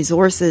human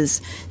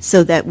resources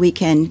so that we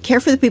can care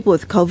for the people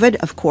with COVID,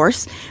 of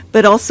course,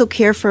 but also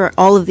care for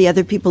all of the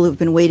other people who've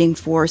been waiting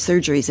for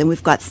surgeries. And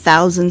we've got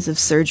thousands of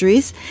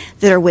surgeries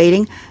that are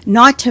waiting,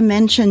 not to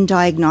mention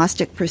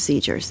diagnostic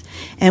procedures.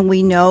 And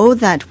we know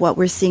that what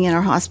we're seeing in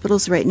our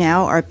hospitals right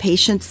now are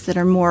patients that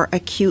are more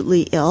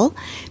acutely ill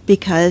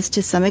because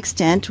to some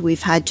extent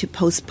we've had to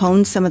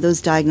postpone some of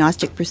those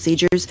diagnostic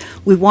procedures.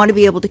 We want to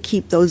be able to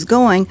keep those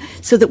going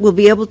so that we'll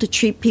be able to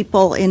treat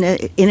people in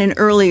an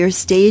earlier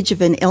stage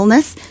of an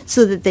illness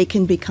so that they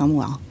can become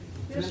well.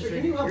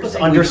 Can you help us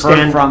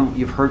understand?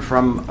 You've heard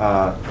from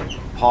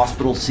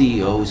hospital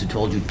CEOs who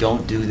told you,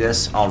 don't do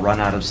this, I'll run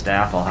out of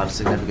staff, I'll have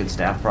significant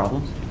staff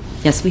problems?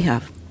 Yes, we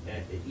have.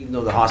 Even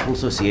though the Hospital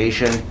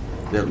Association,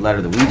 the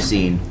letter that we've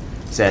seen,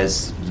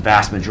 says the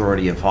vast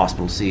majority of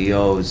hospital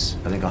CEOs,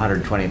 I think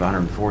 120 of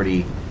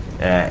 140,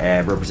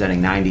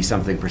 representing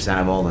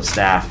 90-something% of all the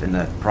staff in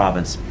the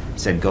province,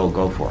 said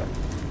go for it.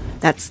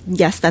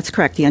 Yes, that's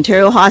correct. The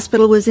Ontario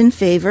Hospital was in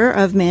favor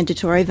of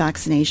mandatory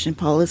vaccination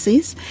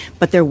policies,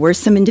 but there were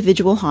some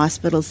individual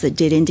hospitals that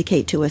did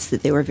indicate to us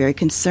that they were very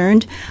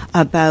concerned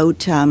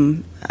about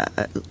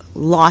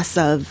loss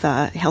of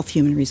health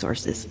human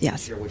resources.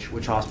 Yes.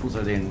 Which hospitals?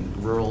 Are they in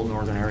rural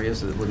northern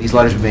areas? Were these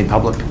letters made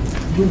public?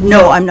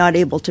 No, I'm not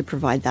able to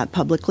provide that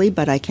publicly,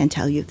 but I can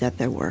tell you that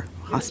there were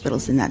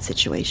hospitals in that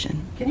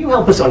situation. Can you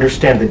help us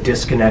understand the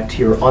disconnect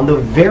here? On the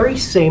very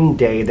same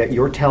day that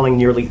you're telling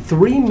nearly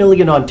 3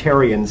 million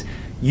Ontarians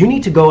you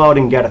need to go out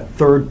and get a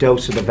third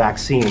dose of the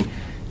vaccine,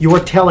 you are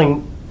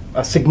telling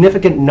a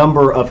significant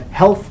number of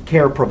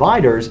healthcare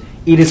providers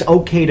it is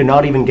okay to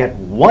not even get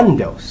one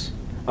dose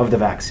of the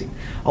vaccine.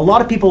 A lot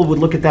of people would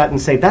look at that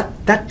and say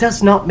that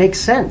does not make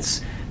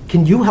sense.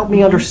 Can you help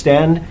me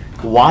understand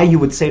why you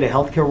would say to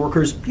healthcare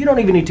workers, you don't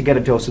even need to get a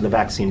dose of the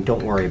vaccine,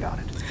 don't worry about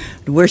it?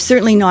 We're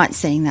certainly not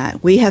saying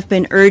that. We have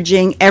been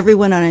urging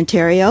everyone in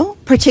Ontario,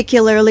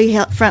 particularly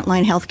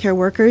frontline healthcare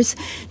workers,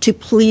 to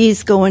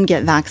please go and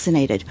get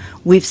vaccinated.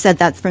 We've said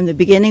that from the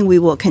beginning. We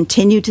will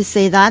continue to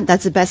say that.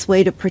 That's the best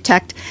way to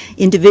protect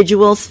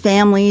individuals,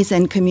 families,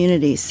 and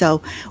communities.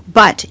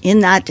 But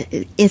in that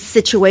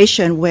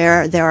situation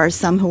where there are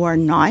some who are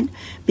not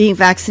being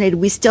vaccinated,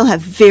 we still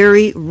have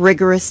very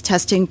rigorous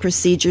testing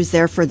procedures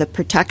there for the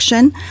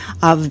protection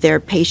of their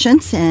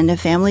patients and the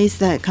families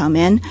that come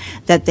in,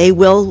 that they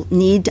will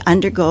need to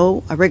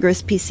undergo a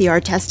rigorous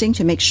PCR testing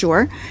to make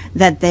sure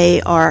that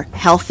they are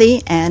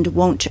healthy and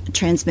won't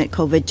transmit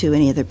COVID to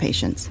any of their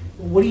patients.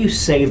 What do you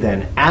say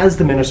then as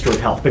the Minister of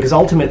Health? Because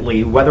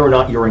ultimately, whether or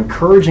not you're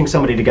encouraging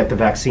somebody to get the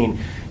vaccine,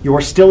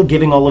 you're still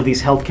giving all of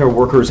these healthcare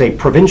workers a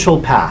provincial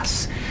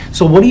pass.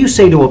 So what do you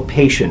say to a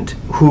patient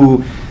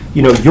who,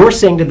 you're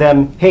saying to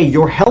them, hey,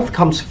 your health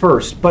comes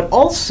first, but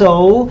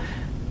also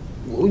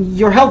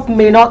your health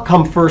may not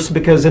come first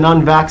because an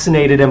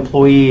unvaccinated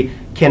employee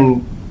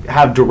can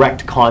have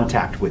direct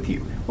contact with you.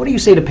 What do you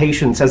say to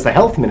patients as the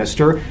health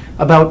minister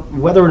about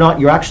whether or not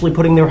you're actually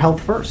putting their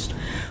health first?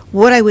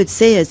 What I would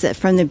say is that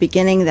from the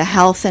beginning, the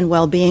health and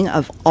well-being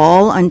of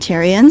all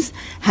Ontarians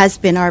has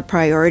been our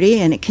priority,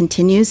 and it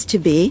continues to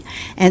be.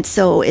 And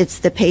so it's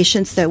the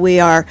patients that we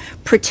are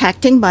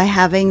protecting by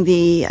having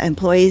the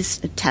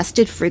employees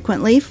tested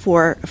frequently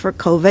for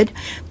COVID,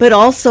 but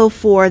also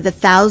for the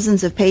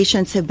thousands of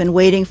patients who have been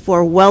waiting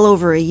for well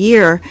over a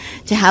year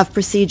to have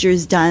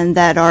procedures done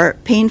that are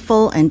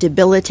painful and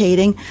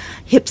debilitating,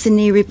 hips and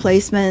knee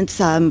replacements,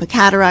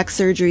 cataract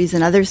surgeries,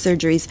 and other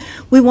surgeries.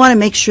 We want to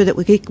make sure that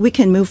we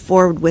can move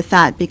forward with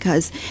that,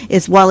 because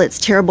while it's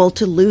terrible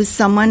to lose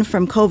someone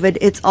from COVID,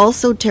 it's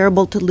also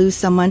terrible to lose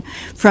someone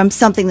from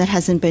something that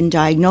hasn't been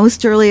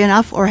diagnosed early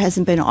enough or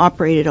hasn't been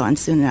operated on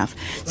soon enough.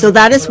 So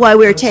that is why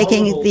we're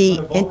taking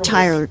the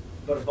entire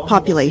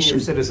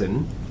population.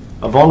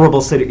 A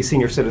vulnerable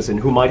senior citizen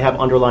who might have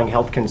underlying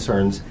health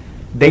concerns,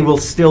 they can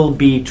still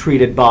be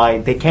treated by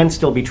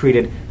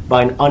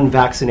an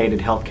unvaccinated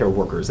healthcare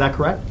worker. Is that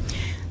correct?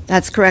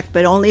 That's correct,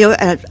 but only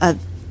a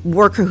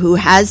worker who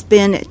has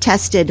been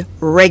tested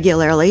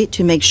regularly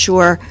to make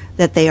sure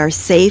that they are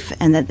safe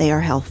and that they are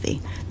healthy.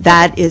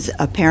 That is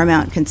a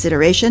paramount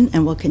consideration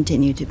and will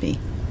continue to be.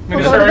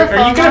 Minister,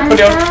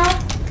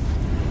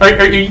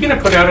 are you going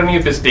to put out any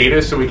of this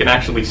data so we can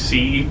actually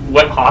see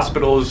what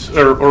hospitals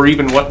or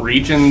even what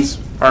regions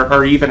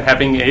are even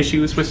having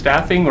issues with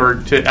staffing,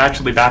 or to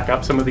actually back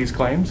up some of these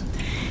claims?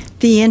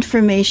 The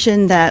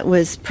information that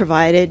was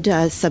provided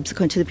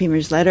subsequent to the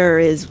Premier's letter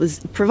was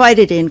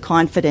provided in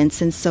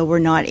confidence, and so we're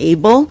not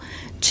able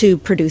to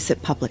produce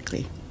it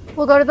publicly.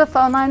 We'll go to the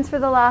phone lines for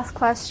the last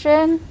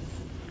question.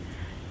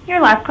 Your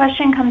last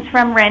question comes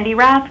from Randy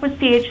Rath with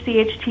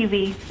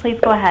CHCH-TV. Please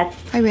go ahead.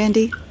 Hi,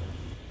 Randy.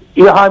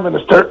 Yeah, hi,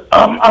 Minister.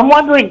 I'm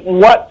wondering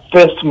what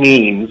this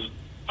means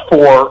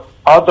for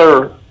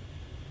other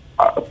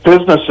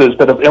businesses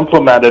that have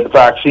implemented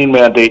vaccine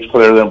mandates for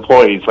their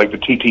employees, like the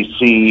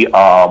TTC,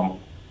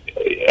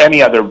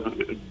 any other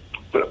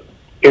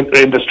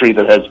industry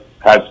that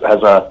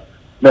has a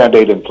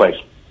mandate in place.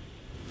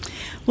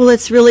 Well,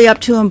 it's really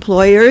up to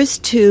employers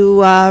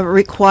to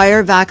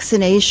require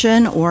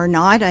vaccination or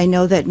not. I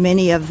know that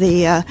many of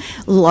the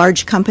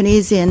large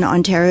companies in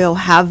Ontario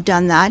have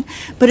done that,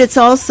 but it's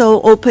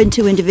also open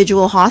to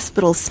individual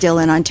hospitals still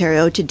in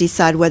Ontario to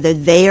decide whether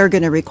they are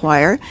going to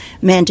require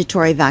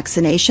mandatory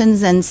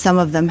vaccinations, and some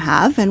of them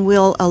have, and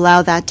we'll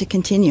allow that to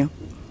continue.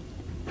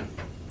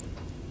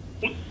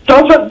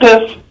 Doesn't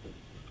this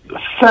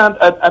send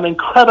an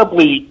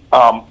incredibly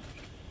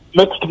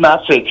mixed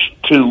message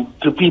to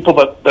people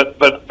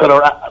that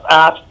are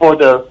asked for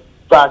their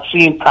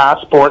vaccine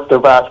passport, their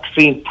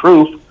vaccine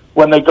proof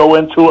when they go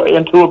into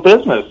a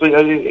business?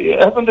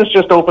 Hasn't this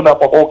just opened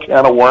up a whole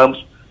can of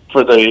worms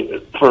for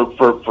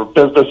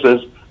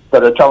businesses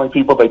that are telling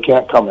people they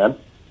can't come in?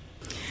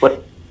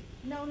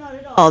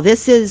 Oh,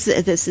 this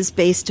is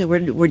based,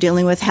 we're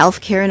dealing with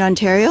healthcare in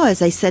Ontario.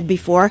 As I said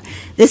before,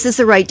 this is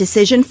the right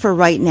decision for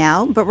right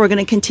now, but we're going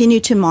to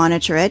continue to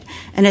monitor it,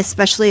 and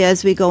especially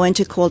as we go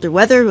into colder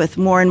weather with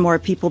more and more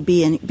people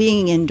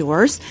being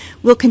indoors,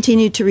 we'll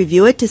continue to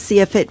review it to see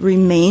if it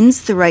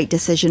remains the right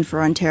decision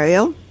for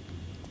Ontario.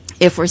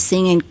 If we're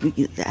seeing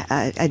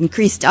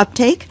increased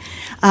uptake,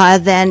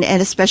 then,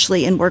 and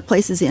especially in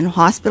workplaces, in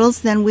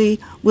hospitals, then we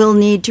will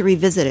need to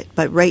revisit it.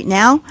 But right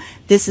now,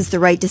 this is the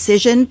right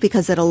decision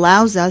because it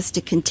allows us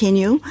to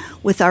continue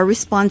with our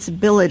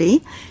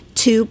responsibility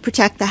to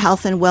protect the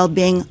health and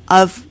well-being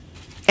of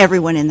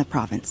everyone in the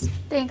province.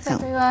 Thanks,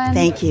 everyone.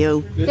 Thank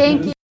you.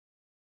 Thank you.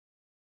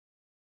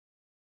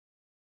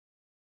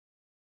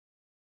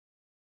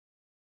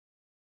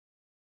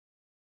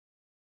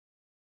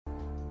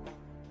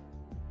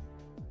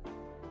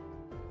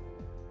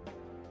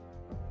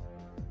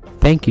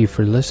 Thank you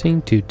for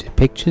listening to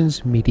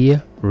Depictions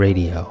Media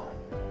Radio.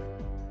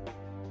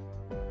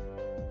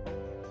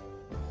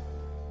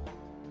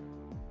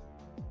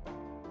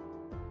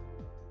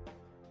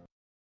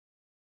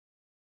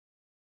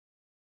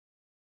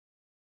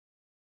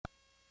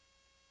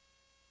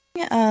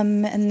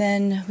 And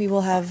then we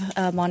will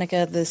have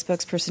Monica, the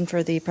spokesperson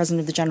for the President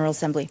of the General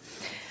Assembly.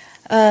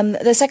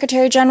 The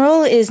Secretary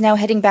General is now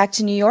heading back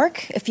to New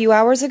York. A few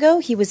hours ago,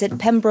 he was at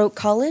Pembroke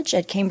College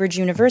at Cambridge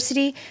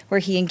University, where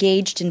he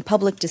engaged in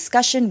public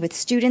discussion with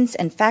students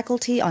and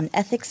faculty on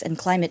ethics and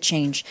climate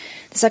change.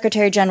 The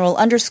Secretary General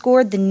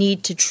underscored the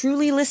need to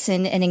truly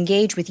listen and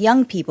engage with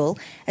young people,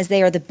 as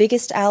they are the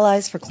biggest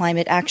allies for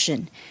climate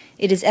action.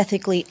 It is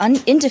ethically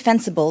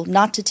indefensible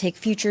not to take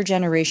future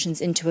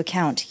generations into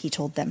account, he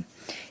told them.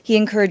 He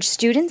encouraged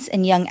students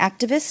and young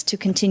activists to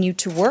continue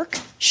to work,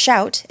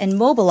 shout, and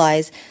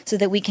mobilize so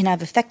that we can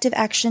have effective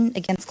action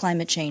against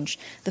climate change.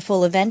 The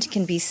full event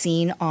can be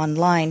seen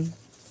online.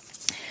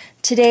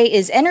 Today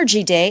is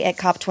Energy Day at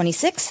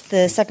COP26.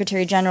 The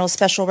Secretary General's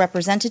Special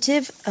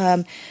Representative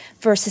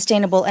for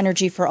Sustainable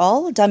Energy for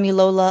All,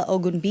 Damilola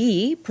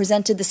Ogunbiyi,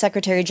 presented the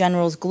Secretary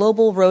General's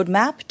global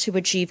roadmap to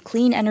achieve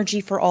clean energy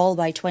for all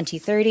by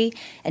 2030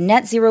 and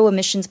net zero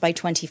emissions by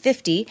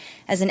 2050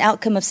 as an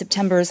outcome of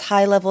September's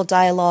high-level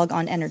dialogue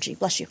on energy.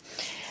 Bless you.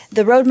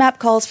 The roadmap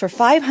calls for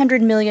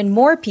 500 million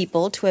more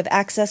people to have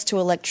access to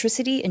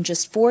electricity in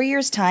just 4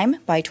 years' time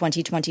by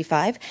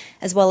 2025,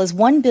 as well as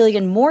 1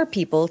 billion more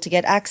people to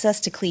get access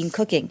to clean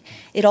cooking.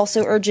 It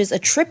also urges a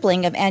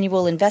tripling of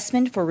annual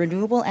investment for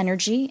renewable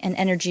energy and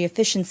energy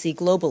efficiency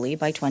globally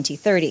by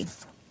 2030.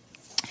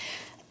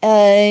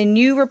 A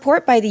new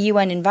report by the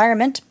UN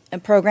Environment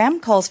Program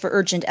calls for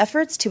urgent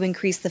efforts to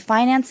increase the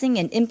financing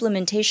and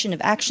implementation of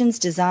actions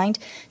designed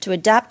to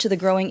adapt to the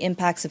growing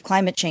impacts of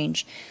climate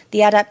change.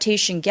 The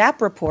Adaptation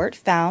Gap Report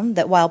found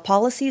that while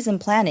policies and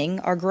planning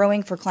are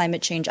growing for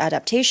climate change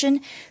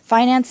adaptation,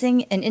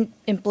 financing and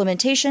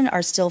implementation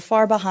are still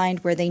far behind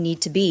where they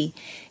need to be.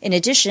 In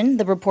addition,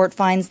 the report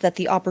finds that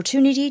the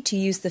opportunity to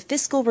use the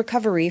fiscal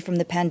recovery from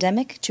the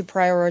pandemic to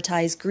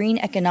prioritize green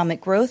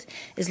economic growth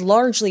is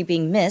largely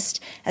being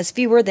missed, as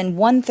fewer than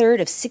 1/3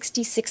 of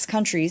 66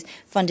 countries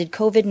funded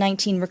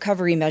COVID-19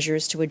 recovery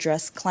measures to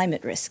address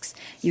climate risks.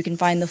 You can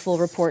find the full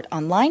report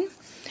online.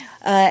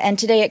 And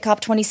today at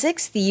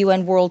COP26, the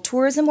UN World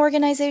Tourism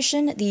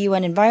Organization, the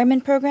UN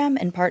Environment Program,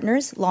 and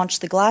partners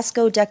launched the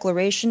Glasgow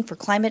Declaration for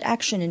Climate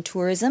Action in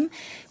Tourism,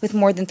 with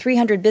more than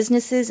 300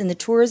 businesses in the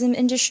tourism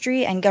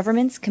industry and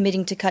governments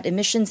committing to cut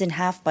emissions in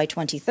half by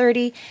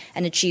 2030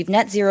 and achieve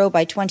net zero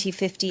by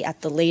 2050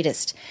 at the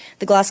latest.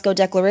 The Glasgow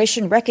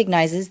Declaration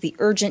recognizes the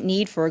urgent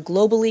need for a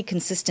globally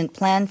consistent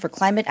plan for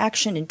climate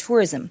action in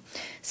tourism.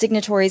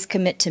 Signatories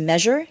commit to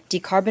measure,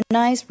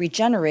 decarbonize,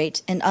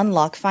 regenerate, and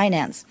unlock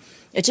finance.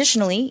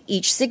 Additionally,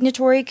 each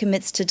signatory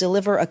commits to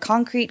deliver a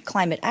concrete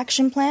climate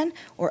action plan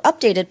or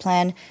updated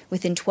plan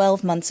within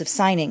 12 months of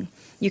signing.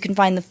 You can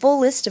find the full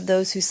list of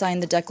those who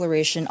signed the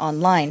declaration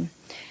online.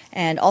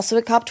 And also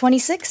at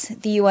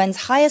COP26, the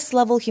UN's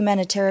highest-level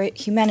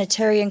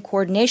humanitarian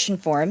coordination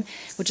forum,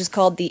 which is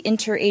called the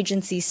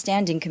Interagency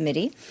Standing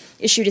Committee,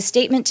 issued a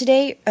statement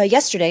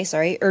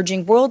yesterday,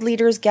 urging world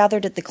leaders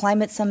gathered at the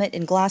Climate Summit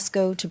in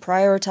Glasgow to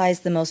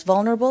prioritize the most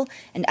vulnerable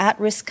and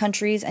at-risk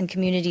countries and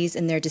communities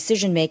in their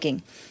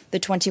decision-making. The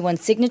 21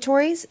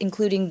 signatories,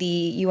 including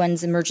the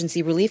UN's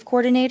Emergency Relief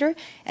Coordinator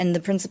and the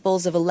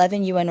principals of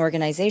 11 UN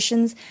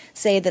organizations,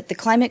 say that the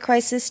climate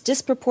crisis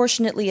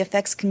disproportionately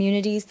affects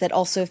communities that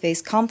also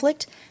face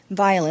conflict,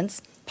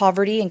 violence,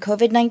 poverty, and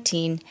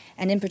COVID-19,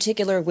 and in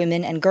particular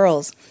women and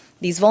girls.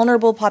 These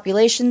vulnerable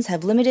populations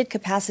have limited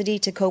capacity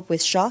to cope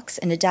with shocks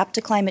and adapt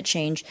to climate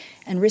change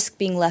and risk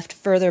being left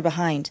further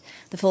behind.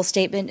 The full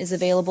statement is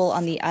available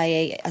on the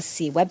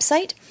IASC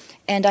website.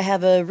 And I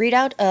have a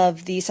readout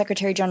of the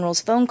Secretary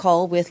General's phone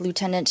call with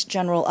Lieutenant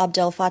General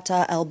Abdel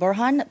Fattah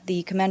al-Burhan,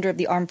 the commander of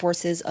the Armed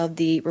Forces of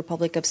the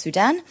Republic of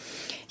Sudan.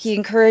 He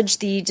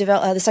encouraged the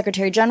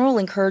Secretary General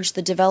encouraged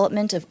the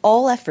development of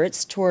all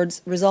efforts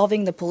towards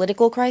resolving the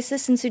political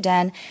crisis in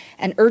Sudan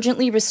and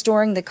urgently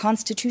restoring the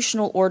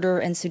constitutional order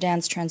in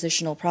Sudan's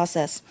transitional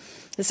process.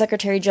 The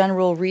Secretary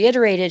General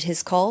reiterated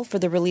his call for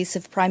the release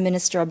of Prime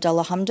Minister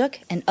Abdullah Hamdok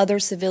and other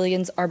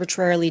civilians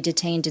arbitrarily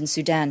detained in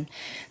Sudan.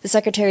 The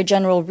Secretary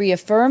General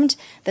reaffirmed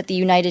that the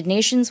United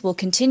Nations will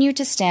continue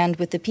to stand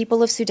with the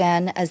people of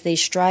Sudan as they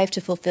strive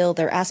to fulfill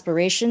their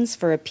aspirations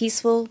for a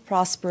peaceful,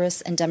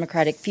 prosperous, and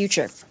democratic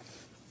future.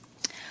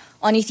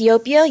 On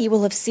Ethiopia, you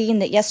will have seen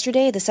that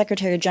yesterday the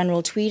Secretary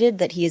General tweeted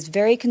that he is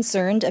very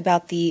concerned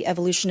about the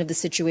evolution of the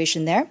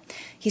situation there.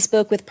 He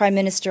spoke with Prime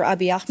Minister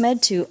Abiy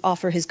Ahmed to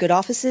offer his good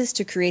offices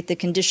to create the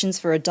conditions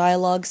for a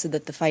dialogue so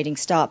that the fighting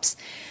stops.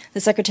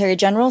 The Secretary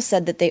General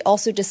said that they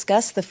also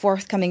discussed the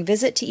forthcoming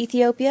visit to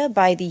Ethiopia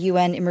by the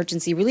UN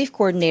Emergency Relief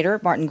Coordinator,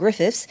 Martin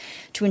Griffiths,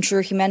 to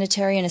ensure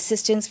humanitarian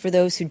assistance for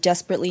those who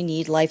desperately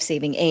need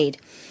life-saving aid.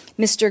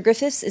 Mr.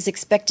 Griffiths is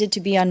expected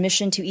to be on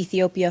mission to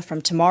Ethiopia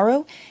from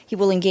tomorrow. He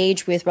will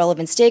engage with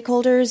relevant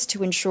stakeholders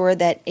to ensure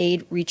that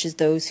aid reaches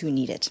those who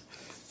need it.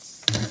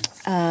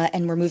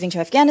 And we're moving to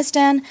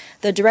Afghanistan.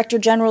 The Director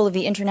General of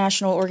the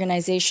International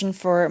Organization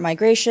for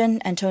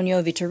Migration,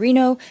 Antonio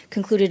Vitorino,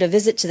 concluded a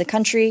visit to the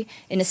country.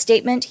 In a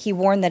statement, he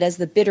warned that as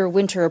the bitter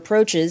winter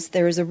approaches,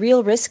 there is a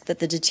real risk that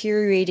the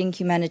deteriorating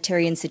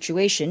humanitarian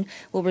situation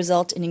will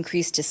result in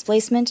increased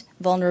displacement,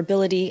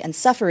 vulnerability, and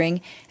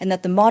suffering, and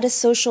that the modest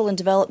social and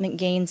development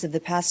gains of the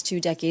past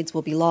 2 decades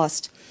will be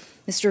lost.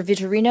 Mr.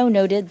 Vitorino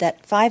noted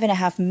that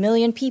 5.5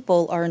 million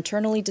people are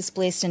internally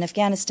displaced in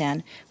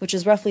Afghanistan, which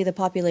is roughly the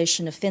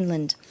population of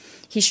Finland.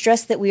 He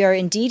stressed that we are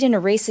indeed in a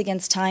race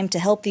against time to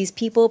help these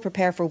people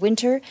prepare for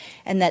winter,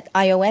 and that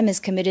IOM is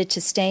committed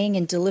to staying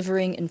and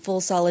delivering in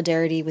full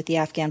solidarity with the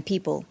Afghan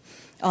people.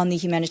 On the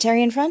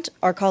humanitarian front,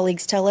 our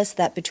colleagues tell us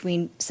that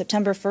between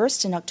September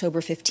 1st and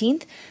October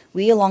 15th,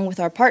 we, along with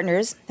our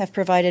partners, have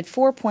provided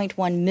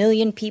 4.1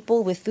 million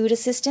people with food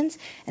assistance,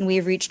 and we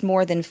have reached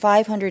more than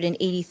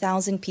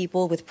 580,000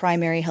 people with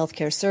primary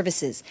healthcare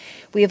services.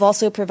 We have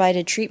also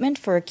provided treatment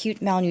for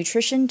acute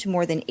malnutrition to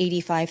more than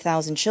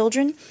 85,000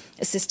 children,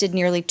 assisted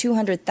nearly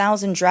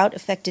 200,000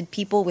 drought-affected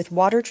people with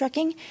water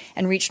trucking,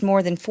 and reached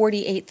more than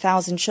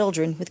 48,000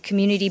 children with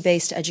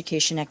community-based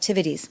education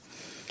activities.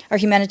 Our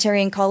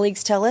humanitarian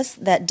colleagues tell us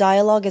that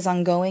dialogue is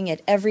ongoing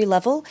at every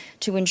level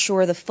to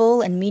ensure the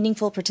full and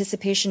meaningful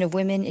participation of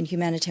women in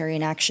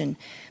humanitarian action.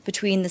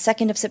 Between the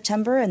 2nd of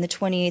September and the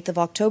 28th of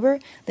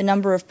October, the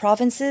number of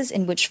provinces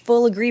in which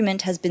full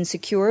agreement has been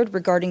secured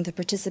regarding the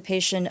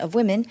participation of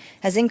women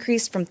has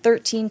increased from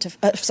 3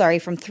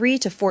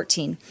 to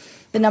 14.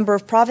 The number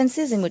of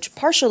provinces in which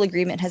partial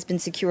agreement has been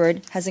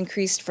secured has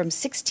increased from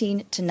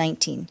 16 to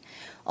 19.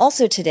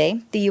 Also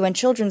today, the UN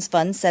Children's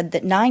Fund said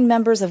that 9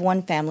 members of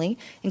one family,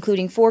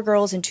 including 4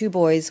 girls and 2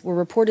 boys,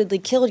 were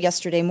reportedly killed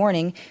yesterday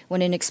morning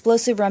when an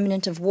explosive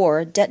remnant of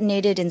war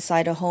detonated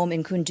inside a home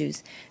in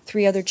Kunduz.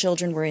 3 other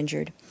children were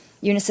injured.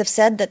 UNICEF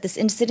said that this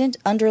incident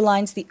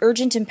underlines the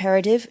urgent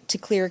imperative to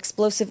clear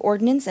explosive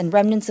ordnance and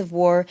remnants of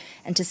war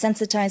and to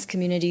sensitize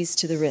communities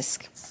to the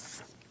risk.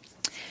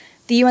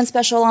 The UN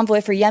Special Envoy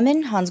for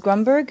Yemen, Hans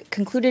Grunberg,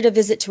 concluded a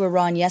visit to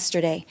Iran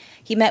yesterday.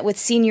 He met with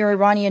senior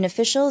Iranian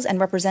officials and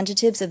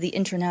representatives of the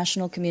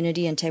international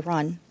community in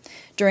Tehran.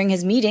 During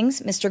his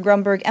meetings, Mr.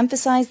 Grunberg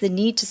emphasized the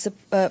need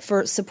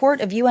for support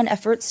of UN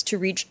efforts to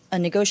reach a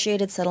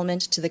negotiated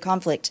settlement to the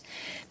conflict.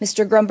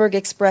 Mr. Grunberg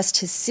expressed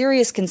his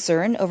serious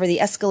concern over the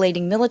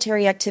escalating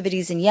military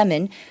activities in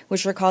Yemen,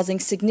 which are causing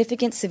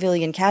significant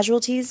civilian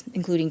casualties,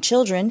 including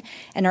children,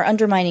 and are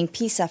undermining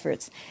peace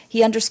efforts.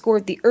 He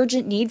underscored the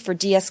urgent need for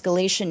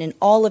de-escalation in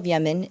all of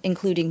Yemen,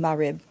 including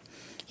Marib.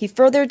 He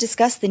further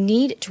discussed the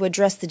need to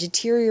address the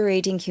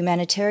deteriorating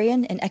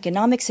humanitarian and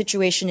economic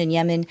situation in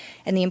Yemen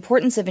and the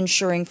importance of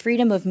ensuring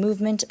freedom of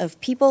movement of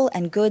people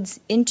and goods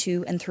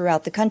into and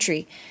throughout the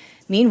country.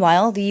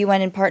 Meanwhile, the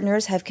UN and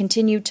partners have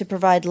continued to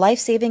provide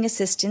life-saving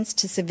assistance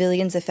to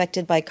civilians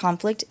affected by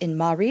conflict in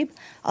Marib,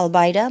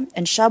 Al-Baida,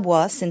 and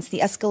Shabwa since the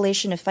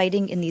escalation of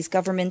fighting in these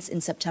governments in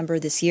September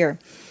this year.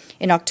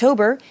 In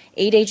October,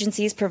 aid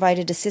agencies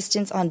provided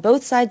assistance on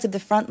both sides of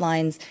the front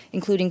lines,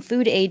 including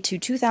food aid to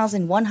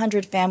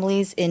 2,100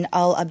 families in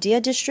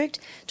Al-Abdiya district,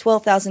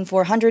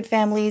 12,400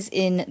 families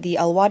in the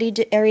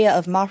Al-Wadi area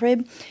of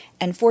Marib,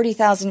 and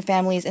 40,000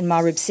 families in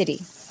Marib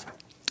city.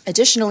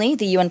 Additionally,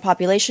 the UN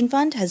Population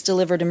Fund has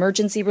delivered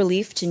emergency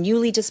relief to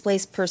newly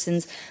displaced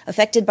persons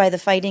affected by the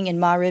fighting in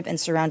Marib and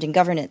surrounding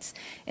governorates.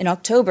 In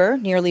October,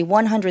 nearly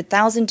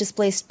 100,000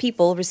 displaced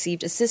people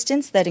received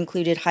assistance that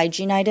included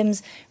hygiene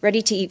items,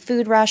 ready-to-eat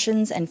food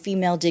rations, and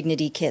female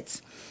dignity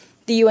kits.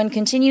 The UN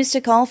continues to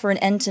call for an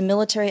end to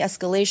military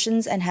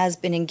escalations and has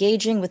been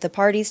engaging with the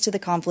parties to the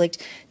conflict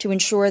to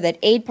ensure that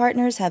aid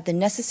partners have the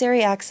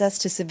necessary access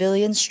to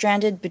civilians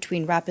stranded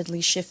between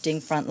rapidly shifting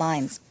front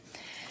lines.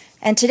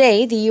 And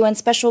today, the UN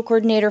Special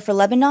Coordinator for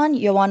Lebanon,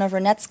 Ioana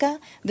Vernetska,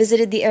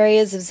 visited the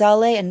areas of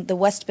Zaleh and the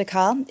West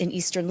Bekaa in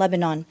eastern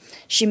Lebanon.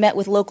 She met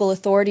with local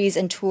authorities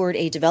and toured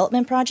a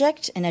development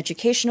project, an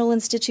educational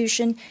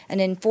institution, and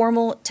an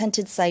informal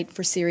tented site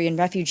for Syrian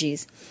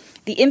refugees.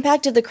 The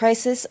impact of the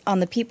crisis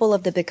on the people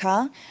of the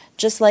Bekaa,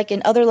 just like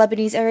in other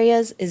Lebanese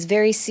areas, is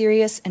very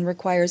serious and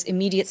requires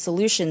immediate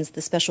solutions,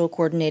 the special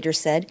coordinator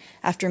said,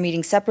 after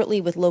meeting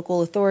separately with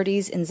local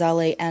authorities in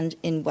Zaleh and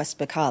in West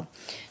Bekaa.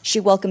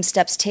 She welcomed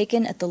steps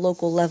taken at the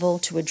local level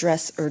to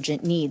address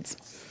urgent needs.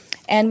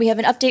 And we have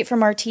an update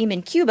from our team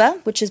in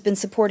Cuba, which has been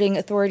supporting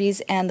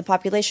authorities and the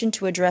population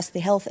to address the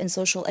health and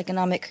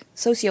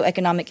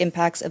socioeconomic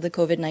impacts of the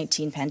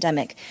COVID-19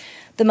 pandemic.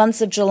 The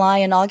months of July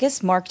and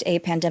August marked a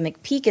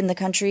pandemic peak in the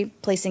country,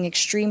 placing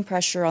extreme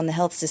pressure on the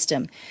health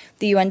system.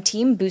 The UN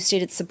team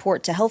boosted its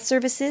support to health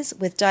services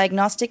with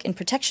diagnostic and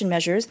protection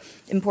measures,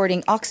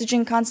 importing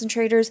oxygen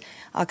concentrators,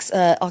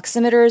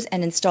 oximeters,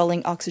 and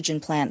installing oxygen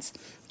plants.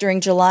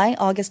 During July,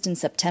 August, and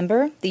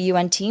September, the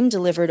UN team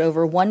delivered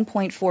over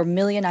 1.4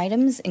 million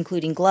items,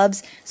 including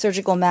gloves,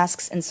 surgical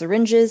masks, and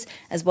syringes,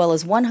 as well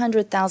as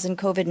 100,000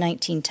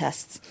 COVID-19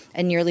 tests,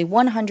 and nearly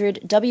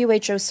 100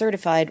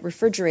 WHO-certified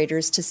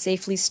refrigerators to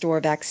safely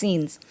store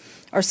vaccines.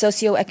 Our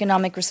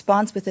socioeconomic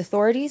response with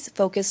authorities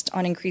focused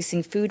on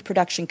increasing food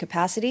production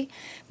capacity.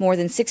 More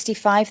than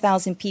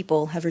 65,000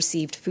 people have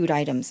received food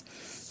items.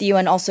 The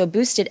UN also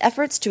boosted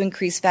efforts to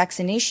increase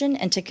vaccination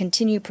and to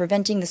continue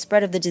preventing the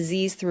spread of the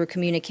disease through a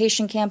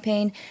communication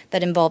campaign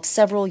that involved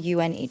several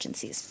UN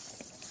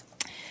agencies.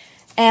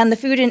 And the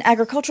Food and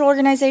Agricultural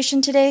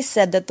Organization today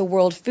said that the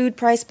World Food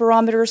Price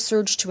Barometer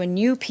surged to a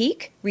new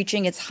peak,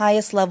 reaching its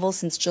highest level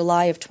since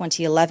July of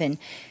 2011.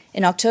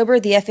 In October,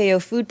 the FAO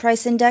Food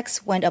Price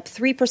Index went up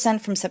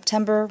 3% from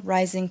September,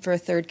 rising for a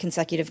third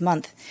consecutive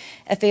month.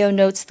 FAO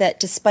notes that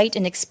despite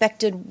an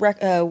expected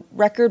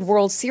record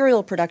world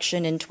cereal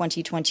production in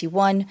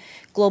 2021,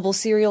 global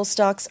cereal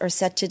stocks are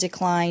set to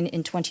decline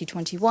in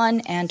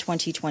 2021 and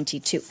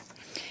 2022.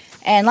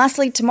 And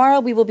lastly, tomorrow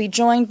we will be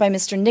joined by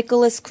Mr.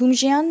 Nicholas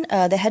Koumjian,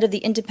 the head of the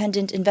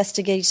Independent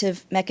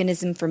Investigative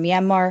Mechanism for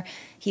Myanmar.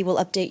 He will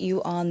update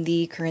you on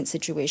the current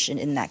situation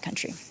in that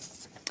country.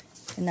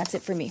 And that's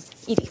it for me.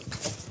 Edie.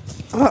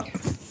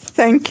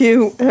 Thank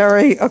you,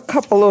 Ari. A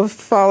couple of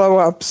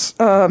follow-ups.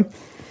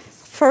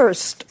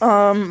 First,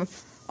 on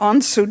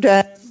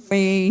Sudan,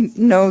 we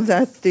know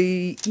that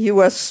the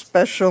U.S.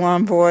 Special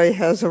Envoy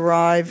has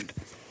arrived.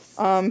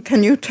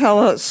 Can you tell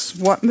us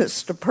what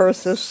Mr.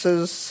 Perthis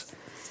is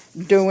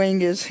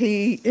doing? Is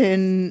he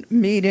in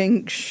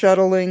meetings,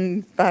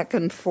 shuttling back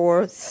and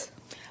forth?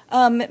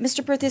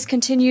 Mr. Perthis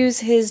continues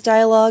his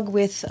dialogue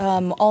with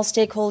all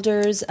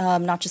stakeholders,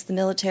 not just the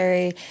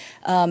military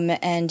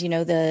and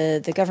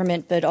the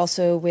government, but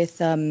also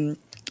with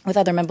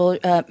other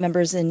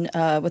members and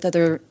with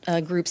other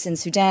groups in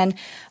Sudan.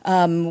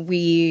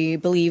 We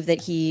believe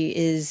that he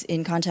is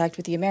in contact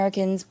with the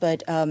Americans,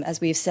 but as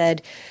we've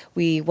said,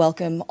 we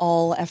welcome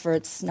all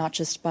efforts, not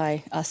just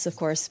by us, of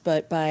course,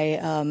 but by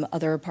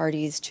other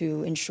parties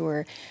to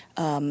ensure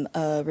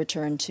a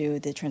return to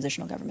the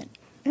transitional government.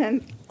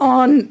 And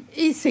on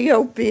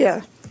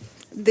Ethiopia,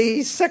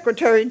 the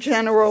Secretary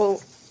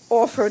General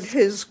offered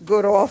his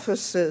good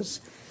offices.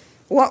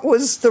 What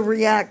was the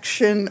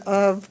reaction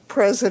of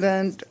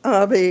President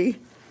Abiy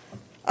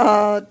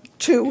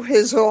to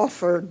his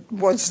offer?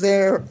 Was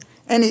there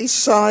any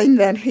sign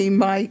that he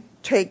might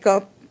take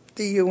up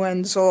the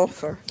UN's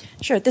offer?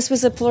 Sure. This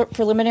was a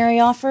preliminary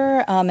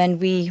offer,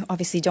 and we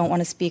obviously don't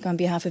want to speak on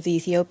behalf of the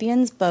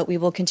Ethiopians, but we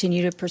will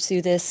continue to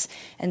pursue this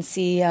and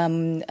see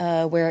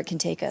where it can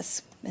take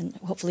us. And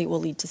hopefully it will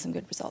lead to some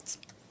good results.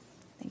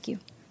 Thank you.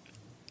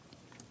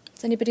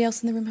 Does anybody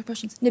else in the room have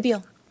questions?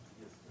 Nabil.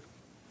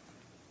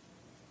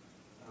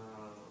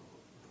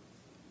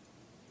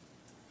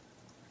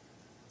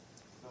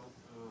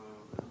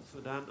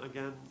 Sudan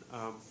again.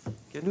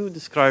 Can you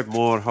describe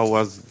more how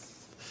was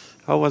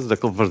the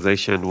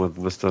conversation with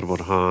Mr.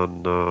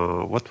 Burhan?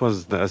 What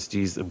was the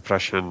SG's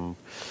impression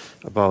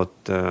about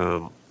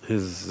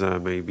his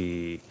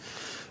maybe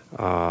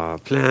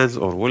plans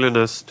or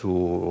willingness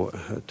to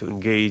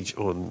engage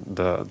on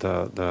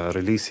the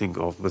releasing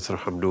of Mr.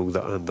 Hamdouk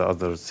and the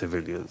other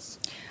civilians?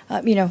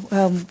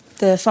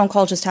 The phone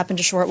call just happened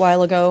a short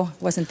while ago,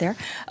 wasn't there.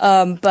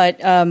 But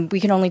we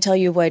can only tell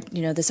you what,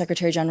 the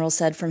Secretary General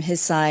said from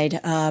his side.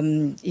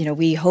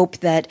 We hope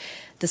that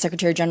the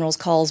Secretary General's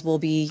calls will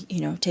be,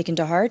 taken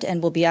to heart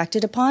and will be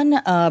acted upon.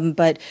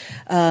 But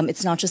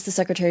it's not just the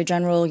Secretary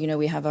General.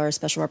 We have our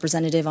special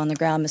representative on the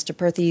ground, Mr.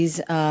 Perthes,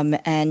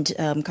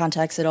 and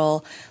contacts at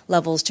all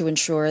levels to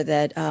ensure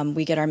that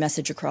we get our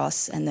message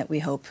across and that we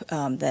hope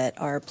that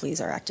our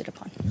pleas are acted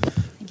upon.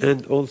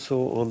 And also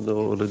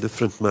on a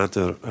different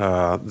matter,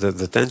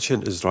 the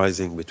tension is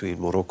rising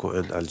between Morocco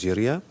and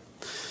Algeria.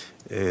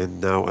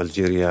 And now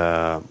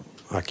Algeria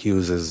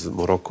accuses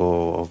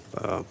Morocco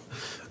of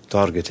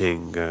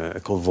targeting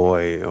a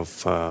convoy of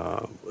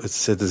its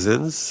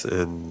citizens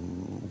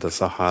in the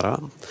Sahara.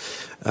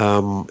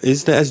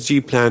 Is the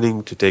SG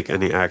planning to take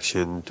any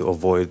action to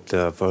avoid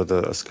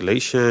further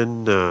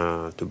escalation,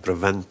 to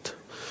prevent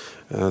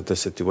the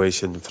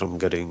situation from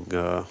getting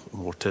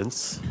more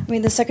tense?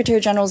 The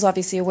Secretary General is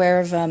obviously aware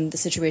of the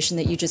situation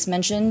that you just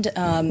mentioned.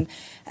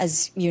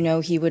 As you know,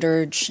 he would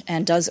urge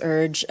and does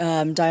urge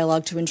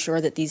dialogue to ensure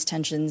that these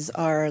tensions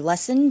are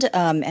lessened.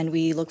 And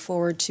we look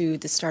forward to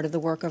the start of the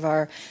work of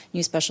our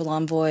new special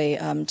envoy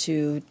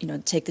to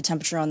take the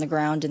temperature on the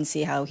ground and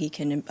see how he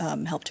can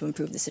help to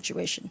improve the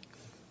situation.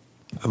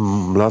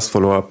 Last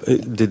follow-up.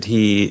 Did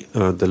he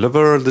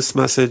deliver this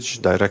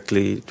message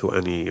directly to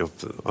any of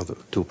the other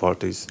two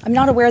parties? I'm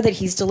not aware that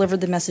he's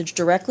delivered the message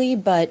directly,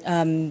 but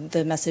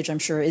the message, I'm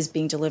sure, is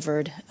being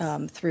delivered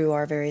through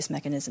our various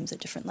mechanisms at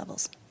different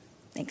levels.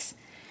 Thanks.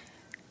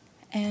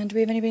 And do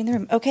we have anybody in the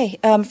room? Okay,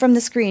 from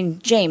the screen,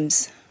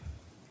 James,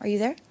 are you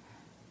there?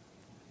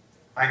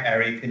 Hi,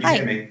 Ari. Can you Hi.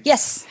 hear me?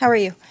 Yes, how are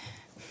you?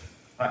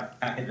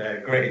 Hi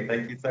there. Great.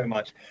 Thank you so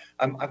much.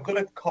 I've got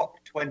a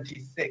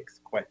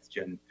COP26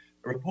 question.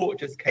 A report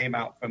just came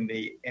out from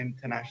the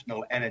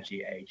International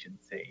Energy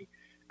Agency,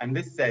 and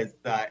this says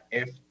that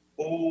if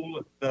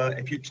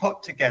you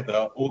tot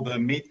together all the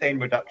methane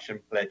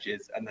reduction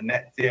pledges and the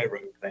net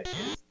zero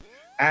pledges,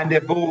 and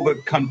if all the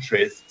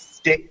countries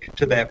stick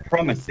to their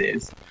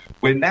promises,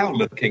 we're now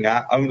looking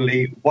at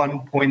only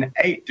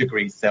 1.8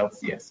 degrees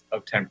Celsius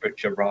of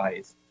temperature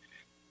rise.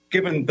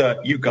 Given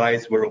that you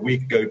guys were a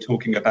week ago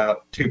talking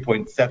about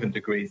 2.7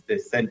 degrees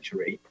this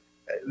century,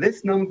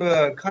 this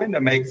number kind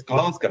of makes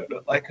Glasgow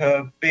look like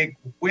a big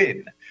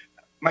win.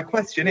 My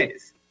question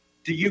is,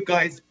 do you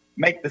guys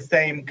make the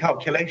same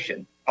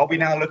calculation? Are we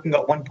now looking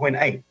at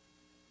 1.8?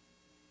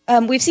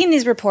 We've seen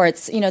these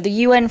reports. The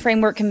UN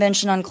Framework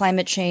Convention on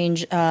Climate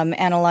Change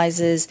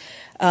analyzes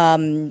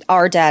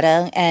our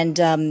data and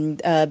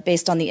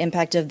based on the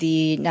impact of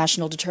the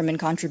national determined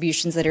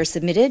contributions that are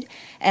submitted.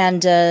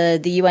 And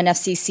the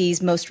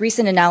UNFCCC's most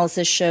recent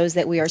analysis shows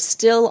that we are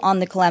still on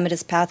the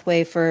calamitous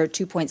pathway for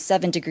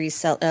 2.7 degrees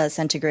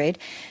centigrade.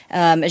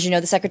 As you know,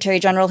 the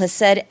Secretary General has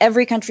said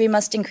every country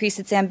must increase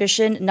its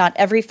ambition, not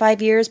every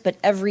 5 years, but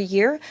every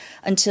year,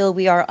 until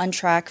we are on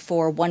track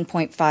for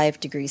 1.5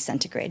 degrees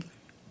centigrade.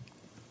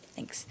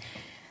 Thanks.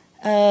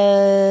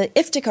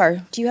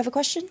 Iftikhar, do you have a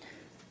question?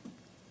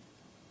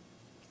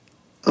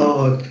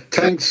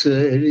 Thanks,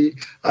 Eddie.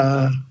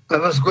 I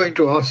was going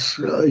to ask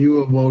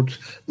you about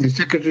the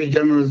Secretary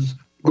General's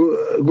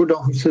Good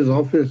Office's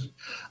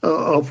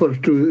offer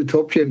to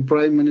Ethiopian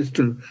Prime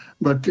Minister,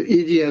 but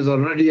Edie has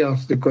already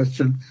asked the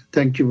question.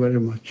 Thank you very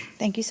much.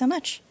 Thank you so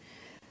much.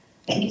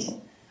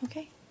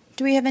 Okay.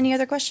 Do we have any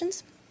other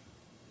questions?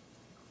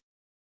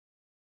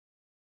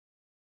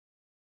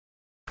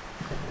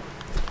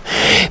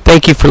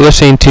 Thank you for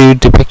listening to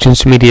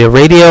Depictions Media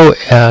Radio.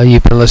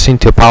 You've been listening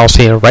to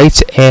Policy and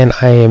Rights, and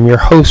I am your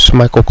host,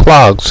 Michael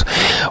Clogs.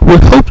 We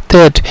hope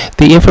that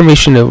the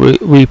information that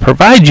we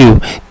provide you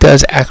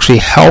does actually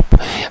help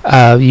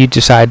you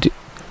decide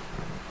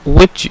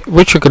what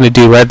you're going to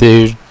do,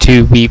 whether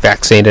to be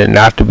vaccinated or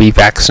not to be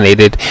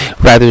vaccinated,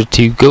 rather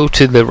to go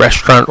to the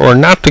restaurant or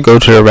not to go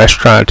to the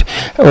restaurant,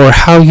 or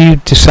how you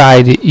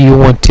decide you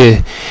want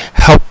to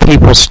help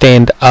people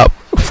stand up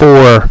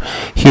for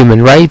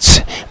human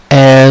rights,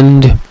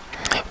 and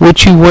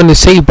what you want to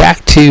say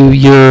back to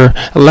your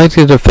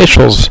elected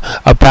officials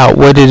about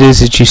what it is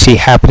that you see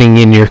happening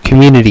in your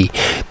community.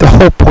 The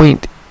whole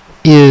point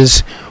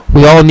is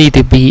we all need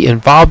to be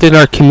involved in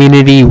our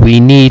community.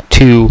 We need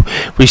to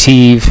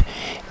receive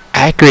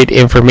accurate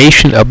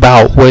information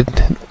about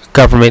what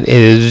government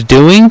is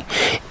doing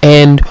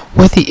and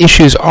what the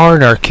issues are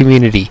in our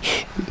community.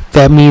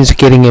 That means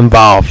getting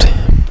involved.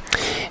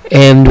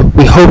 And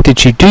we hope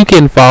that you do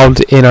get involved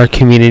in our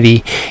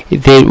community,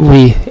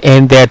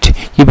 that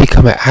you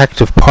become an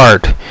active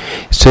part,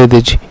 so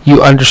that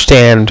you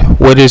understand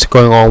what is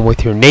going on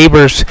with your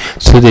neighbors,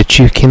 so that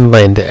you can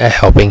lend a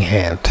helping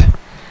hand.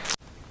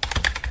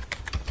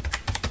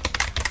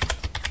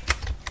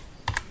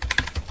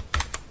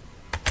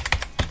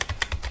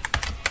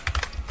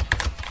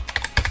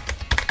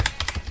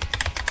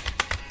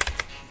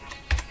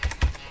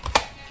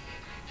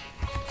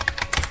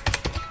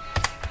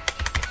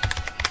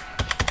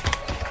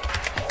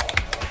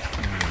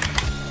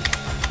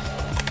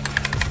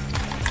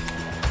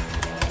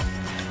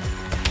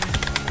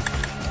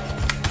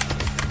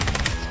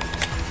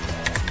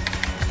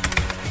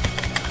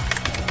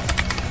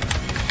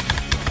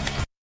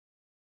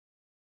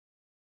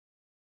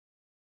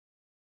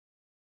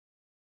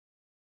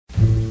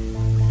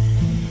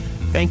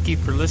 Thank you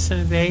for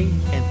listening today,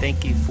 and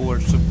thank you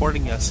for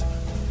supporting us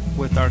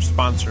with our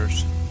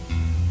sponsors.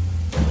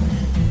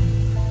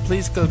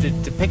 Please go to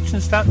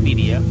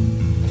depictions.media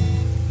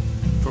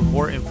for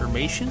more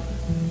information,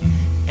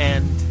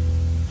 and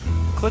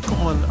click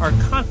on our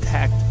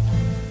contact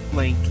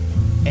link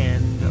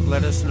and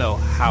let us know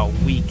how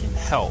we can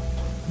help.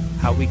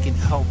 How we can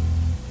help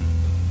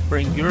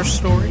bring your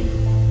story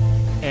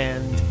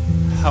and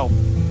help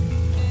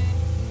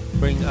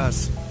bring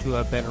us to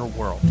a better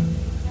world.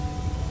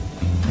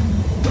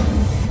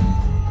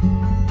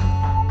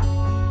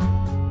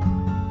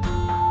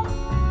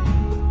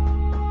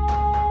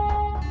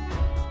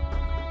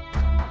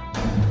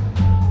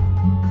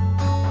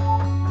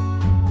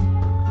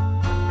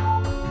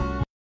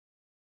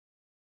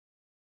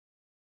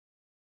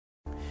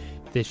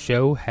 This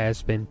show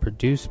has been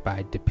produced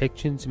by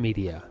Depictions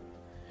Media.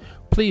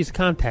 Please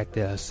contact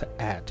us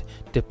at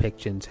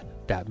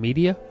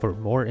depictions.media for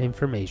more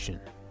information.